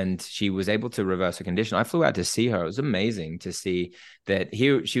 And she was able to reverse her condition. I flew out to see her. It was amazing to see that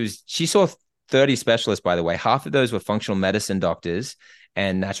here she saw 30 specialists, by the way. Half of those were functional medicine doctors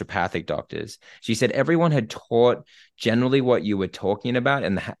and naturopathic doctors. She said everyone had taught generally what you were talking about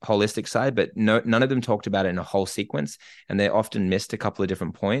in the holistic side, but none of them talked about it in a whole sequence. And they often missed a couple of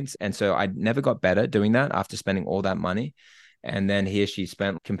different points. And so I never got better doing that after spending all that money. And then here she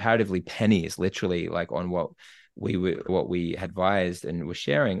spent comparatively pennies, literally, like on what we advised and was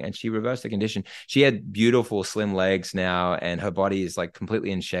sharing, and she reversed the condition. She had beautiful slim legs now, and her body is like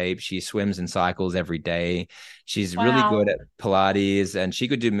completely in shape. She swims and cycles every day. She's really good Wow. at Pilates, and she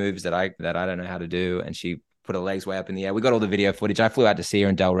could do moves that I don't know how to do. And she put her legs way up in the air. We got all the video footage. I flew out to see her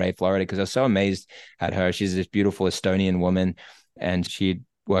in Delray, Florida, because I was so amazed at her. She's this beautiful Estonian woman, and she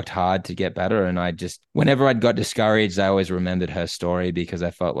worked hard to get better. And I just, whenever I'd got discouraged, I always remembered her story, because I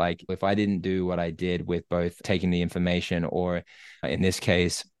felt like if I didn't do what I did with both taking the information, or in this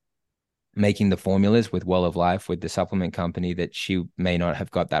case, making the formulas with Well of Life, with the supplement company, that she may not have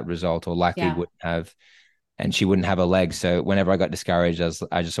got that result, or likely Yeah. wouldn't have, and she wouldn't have a leg. So whenever I got discouraged,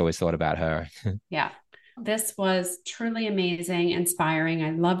 I just always thought about her. Yeah. This was truly amazing, inspiring. I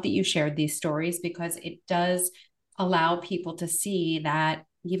love that you shared these stories, because it does allow people to see that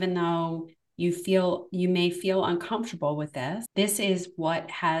even though you may feel uncomfortable with this is what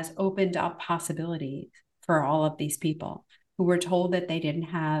has opened up possibilities for all of these people who were told that they didn't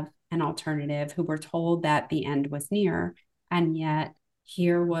have an alternative, who were told that the end was near. And yet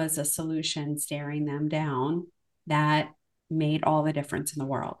here was a solution staring them down that made all the difference in the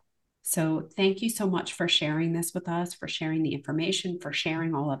world. So thank you so much for sharing this with us, for sharing the information, for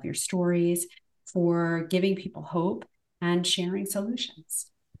sharing all of your stories, for giving people hope and sharing solutions.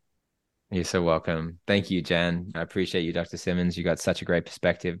 You're so welcome. Thank you, Jen. I appreciate you, Dr. Simmons. You got such a great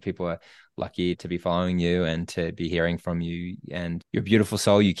perspective. People are lucky to be following you and to be hearing from you. And you're a beautiful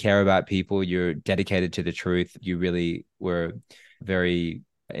soul. You care about people. You're dedicated to the truth. You really were very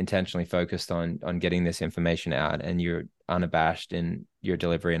intentionally focused on getting this information out, and you're unabashed in your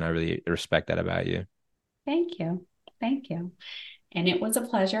delivery. And I really respect that about you. Thank you. Thank you. And it was a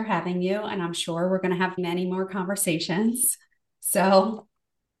pleasure having you. And I'm sure we're going to have many more conversations. So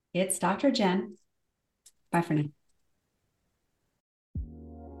it's Dr. Jen. Bye for now.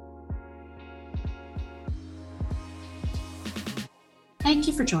 Thank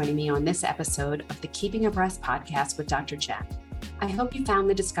you for joining me on this episode of the Keeping Abreast podcast with Dr. Jen. I hope you found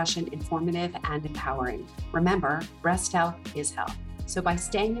the discussion informative and empowering. Remember, breast health is health. So by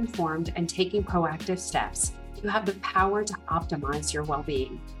staying informed and taking proactive steps, you have the power to optimize your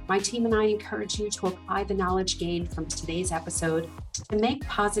well-being. My team and I encourage you to apply the knowledge gained from today's episode to make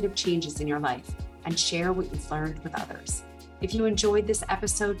positive changes in your life and share what you've learned with others. If you enjoyed this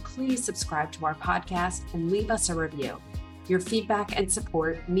episode, please subscribe to our podcast and leave us a review. Your feedback and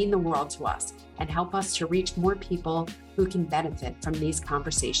support mean the world to us and help us to reach more people who can benefit from these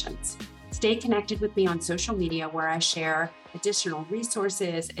conversations. Stay connected with me on social media, where I share additional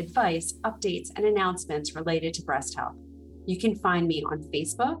resources, advice, updates, and announcements related to breast health. You can find me on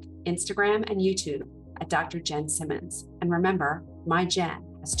Facebook, Instagram, and YouTube at Dr. Jen Simmons. And remember, my Jen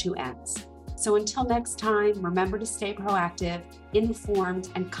has 2 N's. So until next time, remember to stay proactive, informed,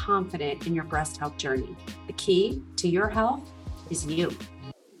 and confident in your breast health journey. The key to your health is you.